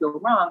things that could go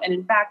wrong. And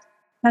in fact,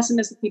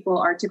 pessimistic people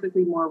are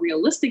typically more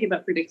realistic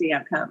about predicting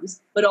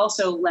outcomes, but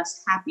also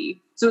less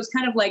happy. So it's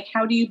kind of like,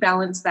 how do you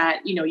balance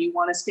that? You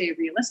want to stay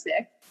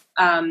realistic,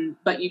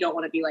 but you don't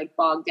want to be like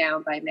bogged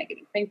down by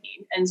negative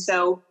thinking. And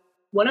so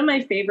one of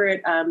my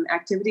favorite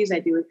activities I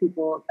do with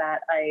people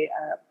that I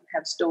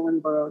have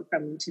borrowed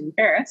from Tim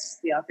Ferriss,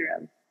 the author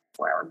of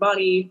 4-Hour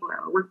Body,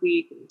 4-Hour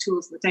Workweek, and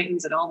Tools of the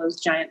Titans, and all those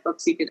giant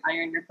books you could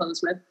iron your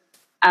clothes with,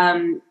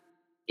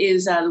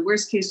 is the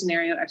worst case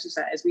scenario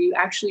exercise, where you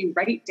actually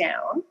write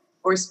down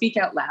or speak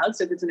out loud.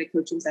 So if it's in a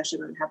coaching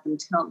session, and have them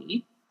tell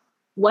me,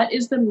 what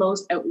is the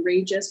most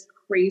outrageous,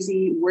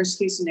 crazy, worst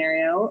case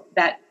scenario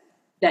that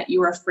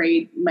you're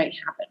afraid might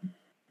happen?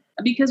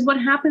 Because what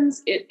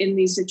happens in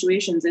these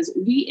situations is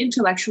we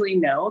intellectually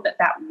know that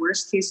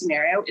worst case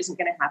scenario isn't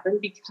going to happen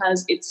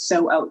because it's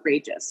so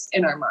outrageous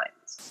in our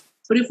minds.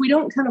 But if we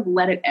don't kind of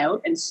let it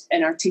out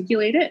and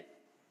articulate it,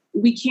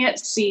 we can't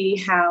see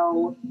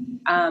how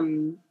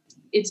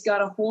it's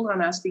got a hold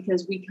on us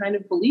because we kind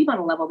of believe on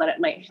a level that it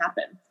might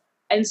happen.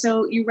 And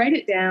so you write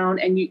it down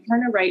and you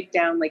kind of write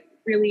down like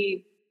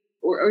really,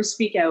 or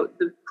speak out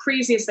the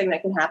craziest thing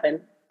that can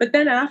happen. But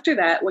then after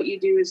that, what you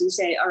do is you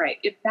say, all right,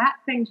 if that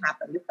thing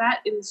happened, if that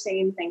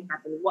insane thing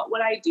happened, what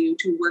would I do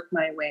to work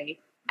my way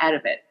out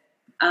of it?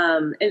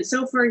 And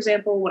so, for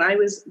example, when I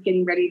was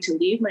getting ready to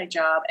leave my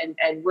job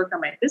and work on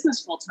my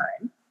business full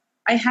time,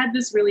 I had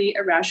this really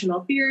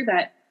irrational fear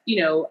that,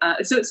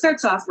 so it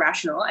starts off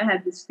rational. I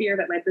had this fear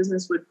that my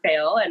business would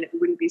fail and it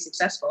wouldn't be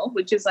successful,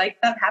 which is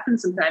like, that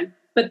happens sometimes.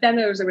 But then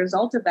there was a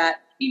result of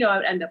that, I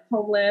would end up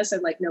homeless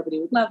and like nobody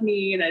would love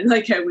me. And I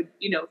would,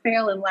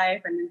 fail in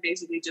life and then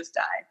basically just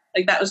die.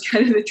 Like that was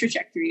kind of the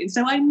trajectory. And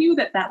so I knew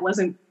that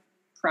wasn't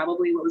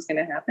probably what was going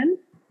to happen,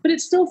 but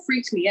it still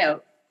freaked me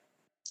out.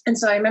 And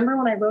so I remember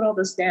when I wrote all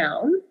this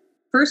down,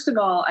 first of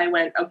all, I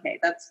went, okay,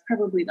 that's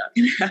probably not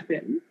going to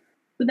happen.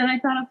 But then I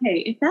thought, okay,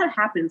 if that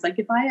happens, like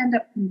if I end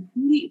up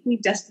completely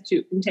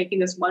destitute from taking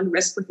this one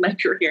risk with my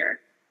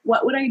career,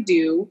 what would I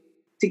do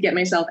to get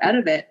myself out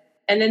of it?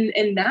 And then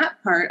in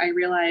that part, I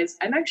realized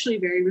I'm actually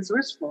very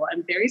resourceful.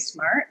 I'm very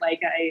smart.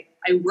 Like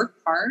I work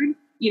hard.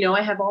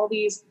 I have all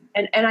these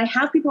And I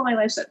have people in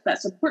my life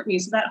that support me.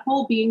 So that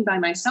whole being by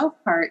myself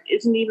part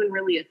isn't even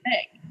really a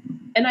thing.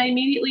 And I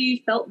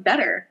immediately felt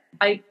better.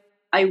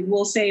 I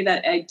will say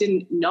that I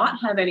didn't not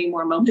have any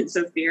more moments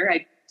of fear.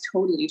 I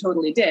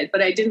totally did,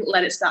 but I didn't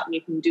let it stop me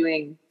from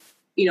doing,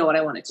 what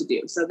I wanted to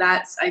do. So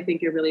that's, I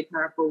think, a really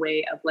powerful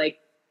way of like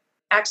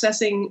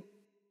accessing,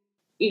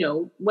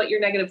 what your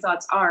negative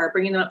thoughts are,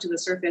 bringing them up to the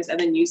surface and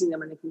then using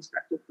them in a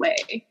constructive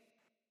way.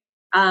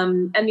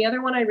 And the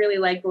other one I really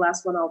like, the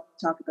last one I'll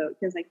talk about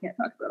because I can't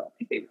talk about all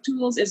my favorite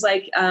tools, is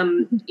like,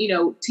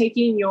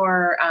 taking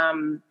your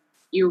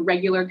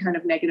regular kind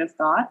of negative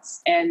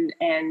thoughts and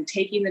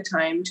taking the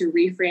time to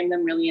reframe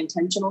them really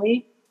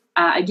intentionally.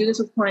 I do this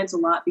with clients a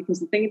lot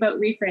because the thing about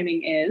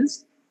reframing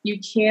is you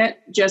can't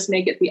just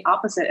make it the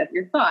opposite of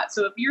your thought.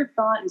 So if your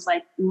thought is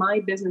like, my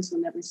business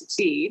will never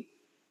succeed,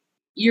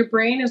 your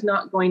brain is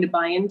not going to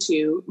buy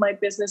into, my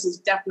business is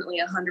definitely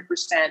 100%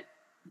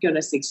 going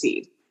to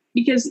succeed.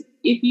 Because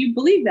if you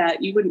believe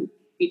that, you wouldn't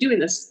be doing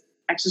this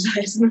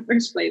exercise in the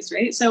first place,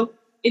 right? So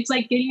it's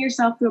like getting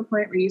yourself to a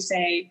point where you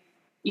say,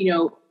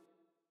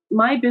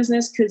 my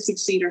business could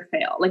succeed or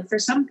fail. Like for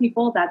some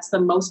people, that's the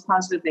most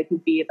positive they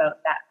could be about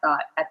that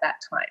thought at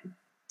that time.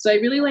 So I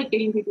really like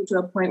getting people to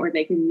a point where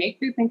they can make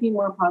their thinking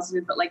more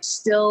positive, but like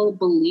still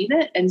believe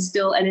it and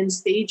in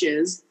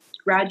stages,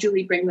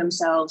 gradually bring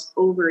themselves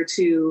over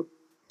to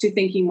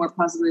thinking more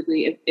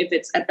positively if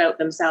it's about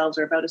themselves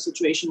or about a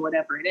situation,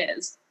 whatever it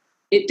is.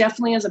 It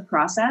definitely is a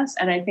process.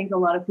 And I think a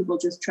lot of people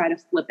just try to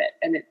flip it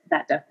and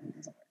that definitely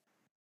doesn't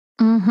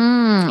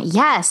work.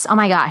 Yes. Oh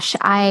my gosh.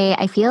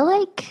 I feel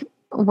like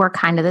we're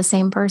kind of the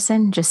same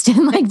person, just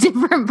in like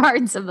different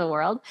parts of the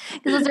world.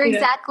 Because those are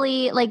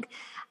exactly like,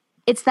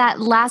 it's that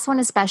last one,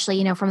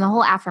 especially, from the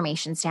whole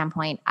affirmation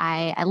standpoint.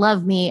 I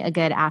love me a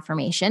good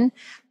affirmation,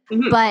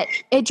 but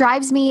it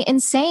drives me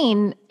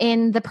insane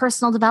in the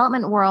personal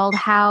development world,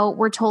 how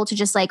we're told to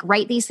just like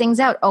write these things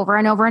out over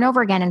and over and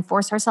over again and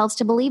force ourselves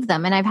to believe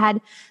them. And I've had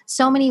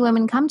so many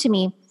women come to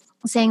me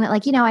saying that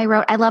like, I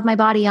wrote, I love my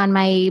body on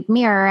my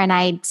mirror and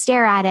I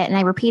stare at it and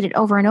I repeat it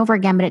over and over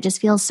again, but it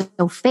just feels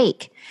so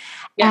fake.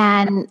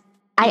 Yeah. And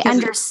I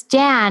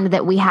understand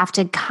that we have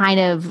to kind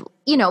of,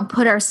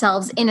 put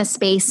ourselves in a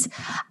space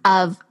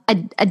of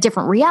a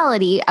different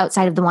reality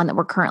outside of the one that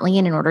we're currently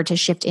in order to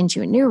shift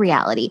into a new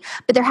reality.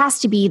 But there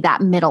has to be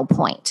that middle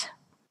point.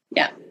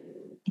 Yeah.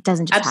 It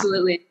doesn't just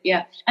absolutely happen.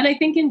 Yeah. And I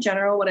think in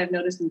general, what I've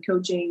noticed in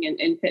coaching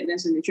and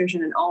fitness and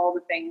nutrition and all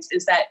the things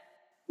is that,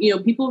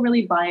 people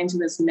really buy into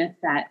this myth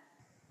that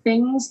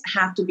things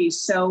have to be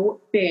so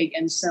big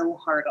and so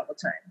hard all the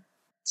time.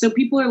 So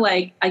people are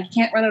like, I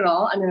can't run at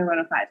all. I'm going to run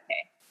a 5K.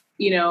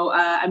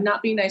 I'm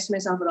not being nice to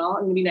myself at all.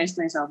 I'm going to be nice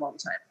to myself all the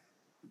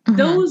time.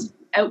 Those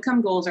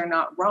outcome goals are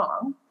not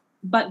wrong,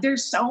 but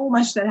there's so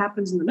much that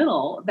happens in the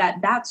middle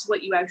that's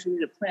what you actually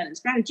need a plan and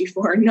strategy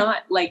for,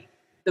 not like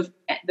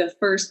the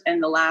first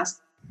and the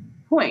last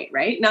point,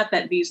 right? Not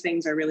that these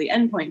things are really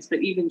endpoints,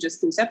 but even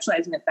just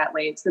conceptualizing it that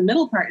way, it's the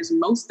middle part is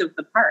most of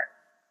the part.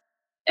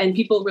 And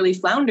people really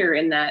flounder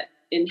in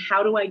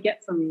how do I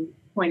get from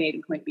point A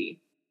to point B?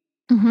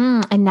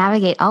 And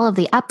navigate all of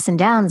the ups and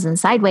downs and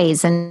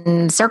sideways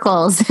and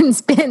circles and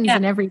spins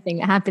and everything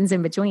that happens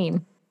in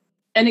between.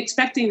 And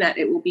expecting that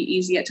it will be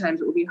easy at times,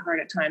 it will be hard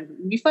at times, it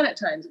will be fun at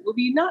times, it will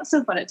be not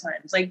so fun at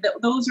times. Like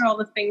those are all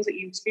the things that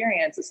you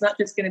experience. It's not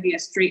just going to be a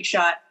straight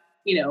shot,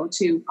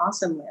 to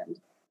awesome land.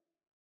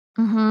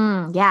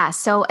 Yeah.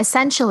 So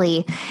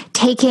essentially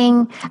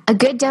taking a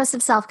good dose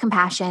of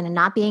self-compassion and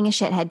not being a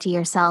shithead to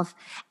yourself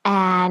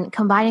and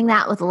combining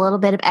that with a little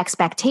bit of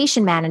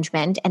expectation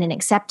management and an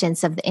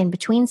acceptance of the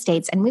in-between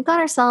states. And we've got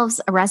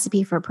ourselves a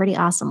recipe for a pretty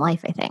awesome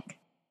life, I think.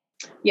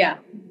 Yeah.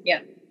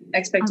 Yeah.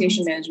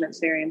 Expectation management is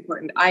very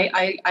important.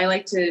 I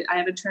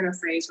have a turn of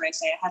phrase where I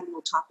say I had a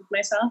little talk with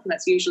myself, and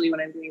that's usually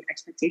when I'm doing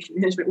expectation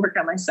management work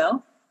on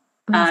myself.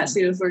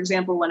 So for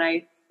example, when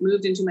I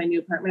moved into my new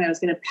apartment, I was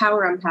going to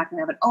power unpack and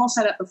have it all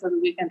set up before the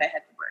weekend I had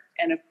to work.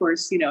 And of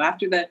course,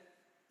 after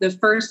the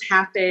first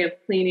half day of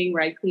cleaning,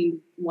 where I cleaned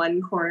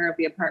one corner of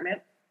the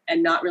apartment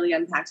and not really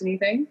unpacked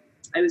anything,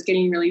 I was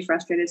getting really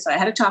frustrated. So I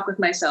had a talk with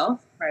myself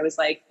where I was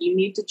like, you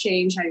need to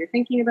change how you're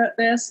thinking about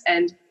this.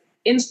 And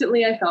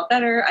instantly I felt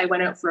better. I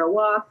went out for a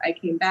walk, I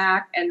came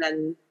back, and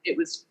then it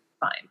was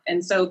fine.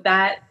 And so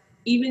that,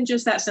 even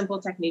just that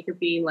simple technique of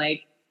being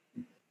like,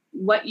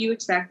 what you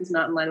expect is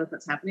not in line with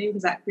what's happening,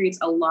 because that creates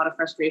a lot of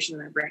frustration in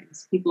their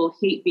brains. People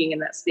hate being in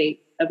that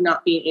state of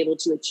not being able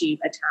to achieve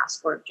a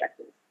task or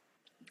objective.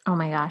 Oh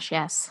my gosh.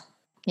 Yes.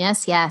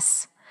 Yes.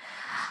 Yes.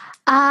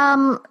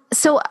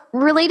 So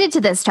related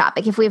to this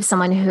topic, if we have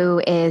someone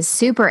who is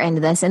super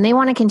into this and they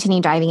want to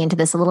continue diving into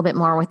this a little bit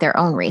more with their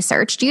own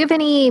research, do you have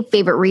any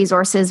favorite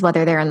resources,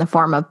 whether they're in the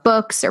form of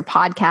books or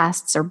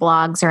podcasts or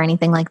blogs or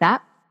anything like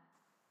that?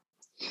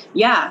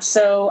 Yeah.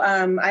 So,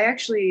 I'm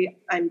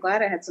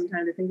glad I had some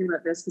time to think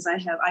about this, because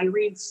I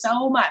read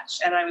so much,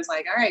 and I was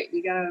like, all right,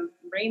 we got to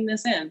rein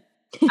this in.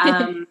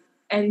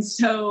 And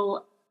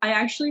so I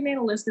actually made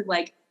a list of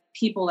like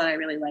people that I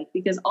really like,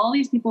 because all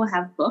these people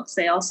have books.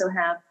 They also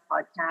have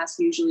podcasts.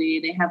 Usually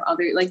they have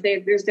other, like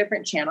there's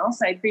different channels.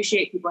 So I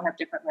appreciate people have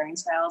different learning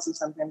styles, and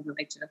sometimes they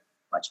like to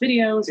watch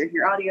videos or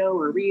hear audio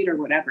or read or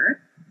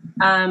whatever.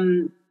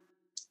 And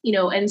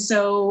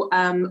so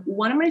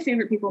one of my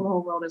favorite people in the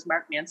whole world is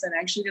Mark Manson. I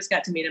actually just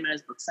got to meet him at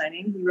his book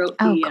signing. He wrote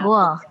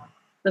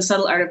The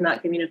Subtle Art of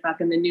Not Giving a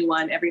Fuck, and the new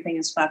one, Everything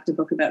is Fucked, a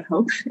book about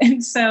hope.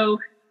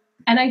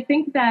 And I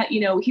think that,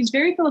 he's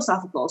very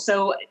philosophical.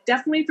 So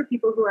definitely for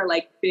people who are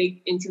like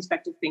big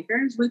introspective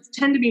thinkers, which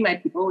tend to be my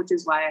people, which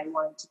is why I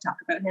wanted to talk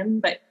about him.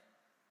 But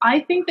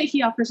I think that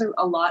he offers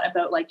a lot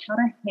about like how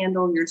to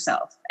handle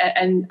yourself.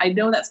 And I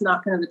know that's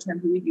not kind of the term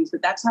he would use,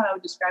 but that's how I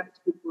would describe it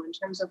to people in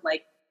terms of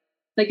like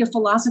a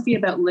philosophy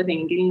about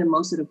living and getting the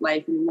most out of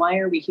life and why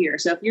are we here?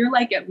 So if you're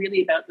like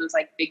really about those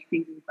like big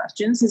thinking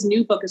questions, his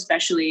new book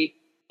especially,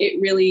 it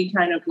really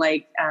kind of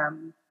like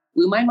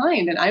blew my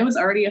mind. And I was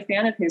already a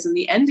fan of his, and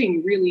the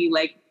ending really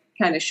like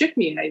kind of shook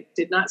me. I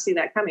did not see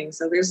that coming.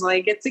 So there's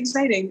like, it's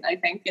exciting, I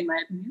think, in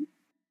my opinion.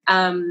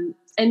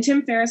 And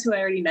Tim Ferriss, who I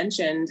already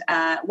mentioned,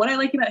 what I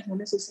like about him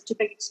is he's such a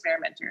big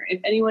experimenter. If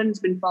anyone's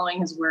been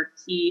following his work,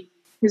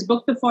 his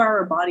book, The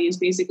 4-Hour Body, is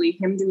basically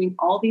him doing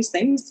all these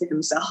things to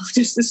himself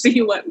just to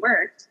see what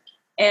worked.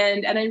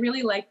 And I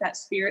really like that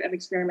spirit of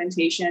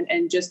experimentation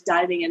and just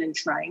diving in and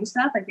trying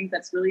stuff. I think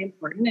that's really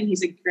important. And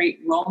he's a great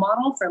role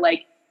model for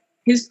like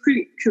his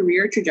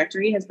career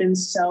trajectory has been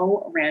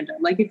so random.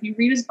 Like if you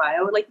read his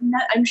bio, like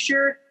I'm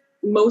sure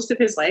most of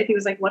his life, he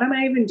was like, what am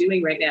I even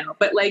doing right now?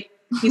 But like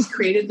he's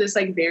created this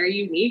like very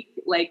unique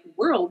like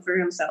world for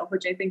himself,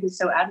 which I think is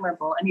so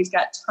admirable. And he's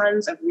got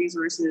tons of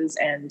resources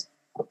and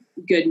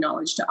good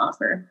knowledge to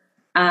offer.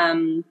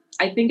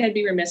 I think I'd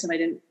be remiss if I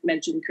didn't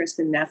mention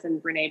Kristen Neff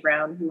and Brene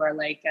Brown, who are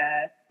like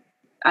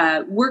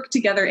work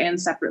together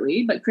and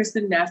separately. But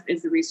Kristen Neff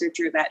is the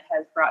researcher that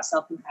has brought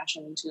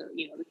self-compassion into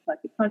the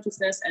collective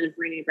consciousness, and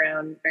Brene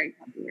Brown, very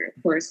popular,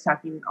 of course,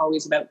 talking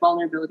always about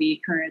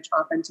vulnerability, courage,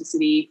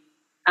 authenticity.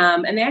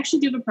 And they actually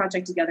do have a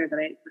project together that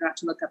I forgot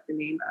to look up the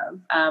name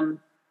of.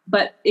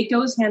 But it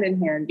goes hand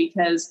in hand,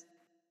 because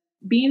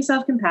being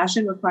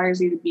self-compassion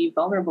requires you to be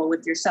vulnerable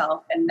with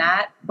yourself. And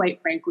that,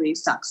 quite frankly,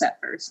 sucks at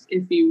first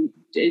if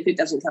it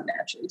doesn't come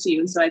naturally to you.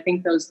 And so I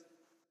think those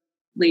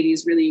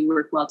ladies really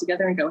work well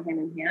together and go hand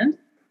in hand.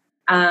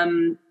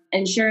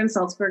 And Sharon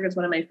Salzberg is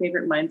one of my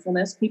favorite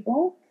mindfulness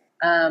people.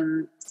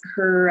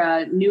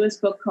 Her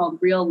newest book called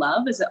Real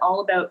Love is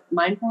all about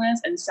mindfulness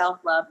and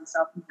self-love and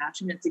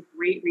self-compassion. It's a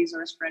great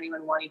resource for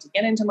anyone wanting to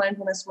get into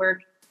mindfulness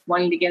work,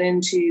 wanting to get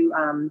into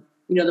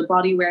the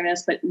body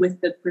awareness, but with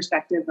the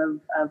perspective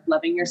of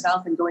loving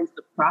yourself and going through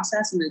the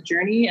process and the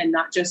journey, and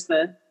not just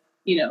the,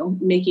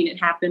 making it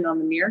happen on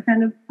the mirror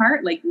kind of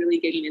part, like really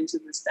getting into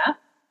the stuff.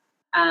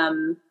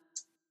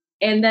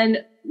 And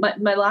then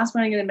my last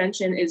one I'm going to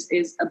mention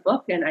is a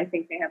book, and I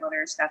think they have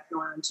other stuff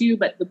going on too,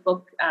 but the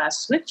book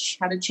Switch,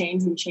 How to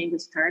Change and Change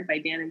Is Hard by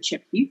Dan and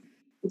Chip Heath.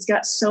 It's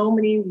got so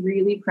many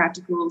really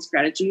practical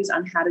strategies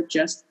on how to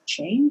just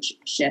change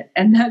shit.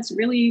 And that's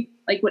really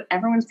like what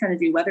everyone's trying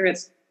to do, whether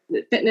it's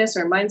fitness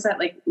or mindset,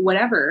 like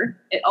whatever,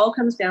 it all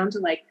comes down to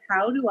like,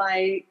 how do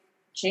I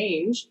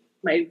change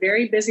my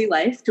very busy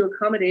life to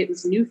accommodate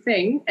this new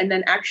thing and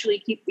then actually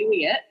keep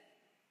doing it,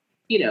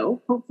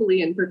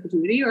 hopefully in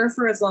perpetuity or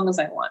for as long as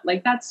I want.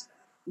 Like that's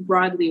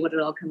broadly what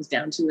it all comes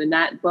down to. And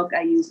that book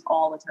I use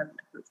all the time in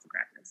my personal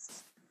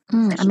practice.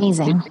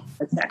 Amazing.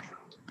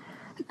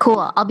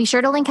 Cool. I'll be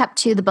sure to link up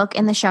to the book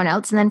in the show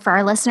notes. And then for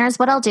our listeners,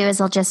 what I'll do is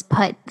I'll just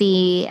put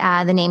the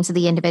names of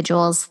the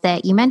individuals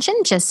that you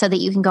mentioned, just so that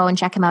you can go and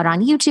check them out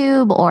on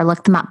YouTube or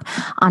look them up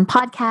on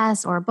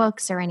podcasts or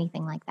books or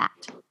anything like that.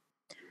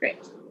 Great.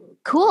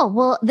 Cool.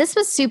 Well, this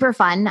was super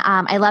fun.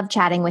 I love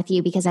chatting with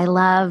you because I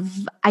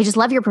just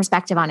love your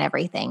perspective on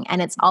everything.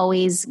 And it's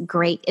always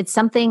great.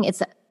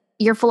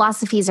 Your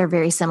philosophies are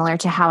very similar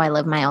to how I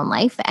live my own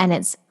life. And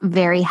it's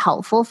very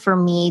helpful for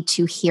me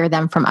to hear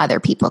them from other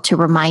people to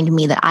remind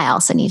me that I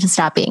also need to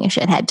stop being a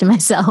shithead to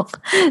myself.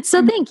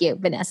 So thank you,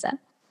 Vanessa.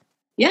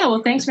 Yeah,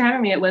 well, thanks for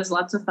having me. It was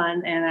lots of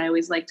fun. And I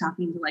always like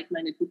talking to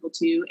like-minded people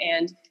too.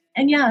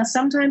 And yeah,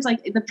 sometimes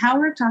like the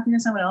power of talking to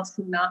someone else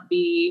cannot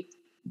be,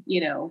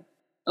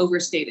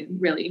 overstated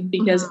really,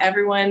 because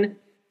everyone,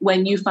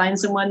 when you find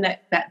someone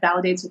that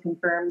validates or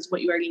confirms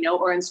what you already know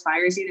or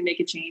inspires you to make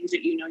a change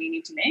that you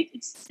need to make,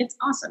 it's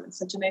awesome. It's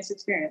such a nice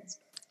experience.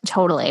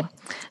 Totally.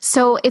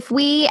 So if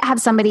we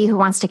have somebody who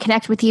wants to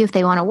connect with you, if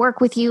they want to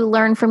work with you,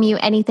 learn from you,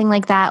 anything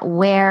like that,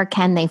 where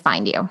can they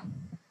find you?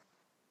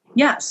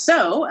 Yeah.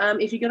 So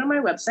if you go to my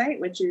website,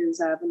 which is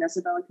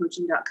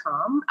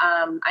vanessavellacoaching.com,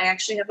 I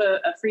actually have a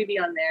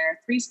freebie on there,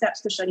 3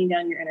 steps to shutting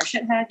down your inner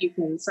shithead. You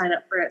can sign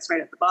up for it. It's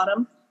right at the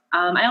bottom.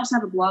 I also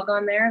have a blog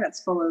on there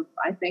that's full of,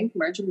 I think,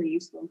 marginally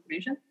useful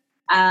information.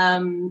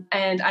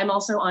 And I'm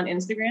also on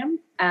Instagram.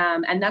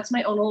 And that's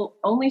my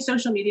only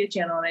social media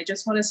channel. And I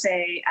just want to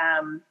say,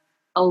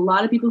 a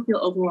lot of people feel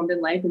overwhelmed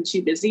in life and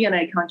too busy. And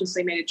I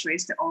consciously made a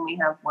choice to only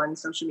have one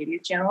social media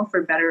channel,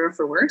 for better or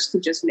for worse, to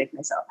just make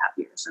myself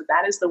happier. So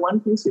that is the one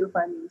place you'll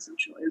find me on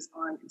social, is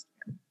on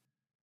Instagram.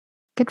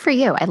 Good for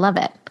you. I love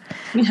it.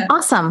 Yeah.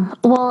 Awesome.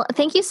 Well,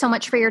 thank you so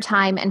much for your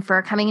time and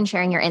for coming and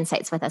sharing your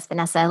insights with us,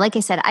 Vanessa. Like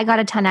I said, I got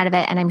a ton out of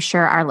it, and I'm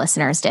sure our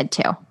listeners did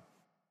too.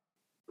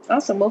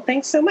 Awesome. Well,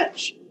 thanks so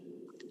much.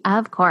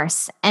 Of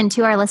course. And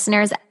to our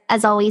listeners,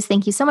 as always,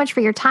 thank you so much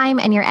for your time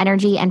and your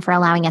energy and for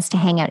allowing us to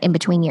hang out in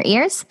between your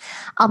ears.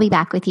 I'll be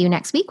back with you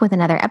next week with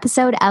another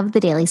episode of the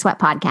Daily Sweat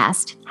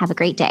Podcast. Have a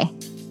great day.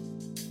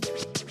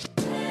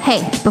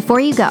 Hey, before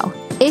you go,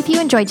 if you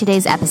enjoyed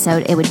today's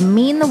episode, it would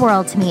mean the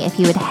world to me if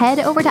you would head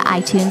over to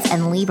iTunes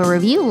and leave a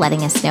review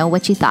letting us know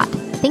what you thought.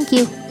 Thank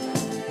you.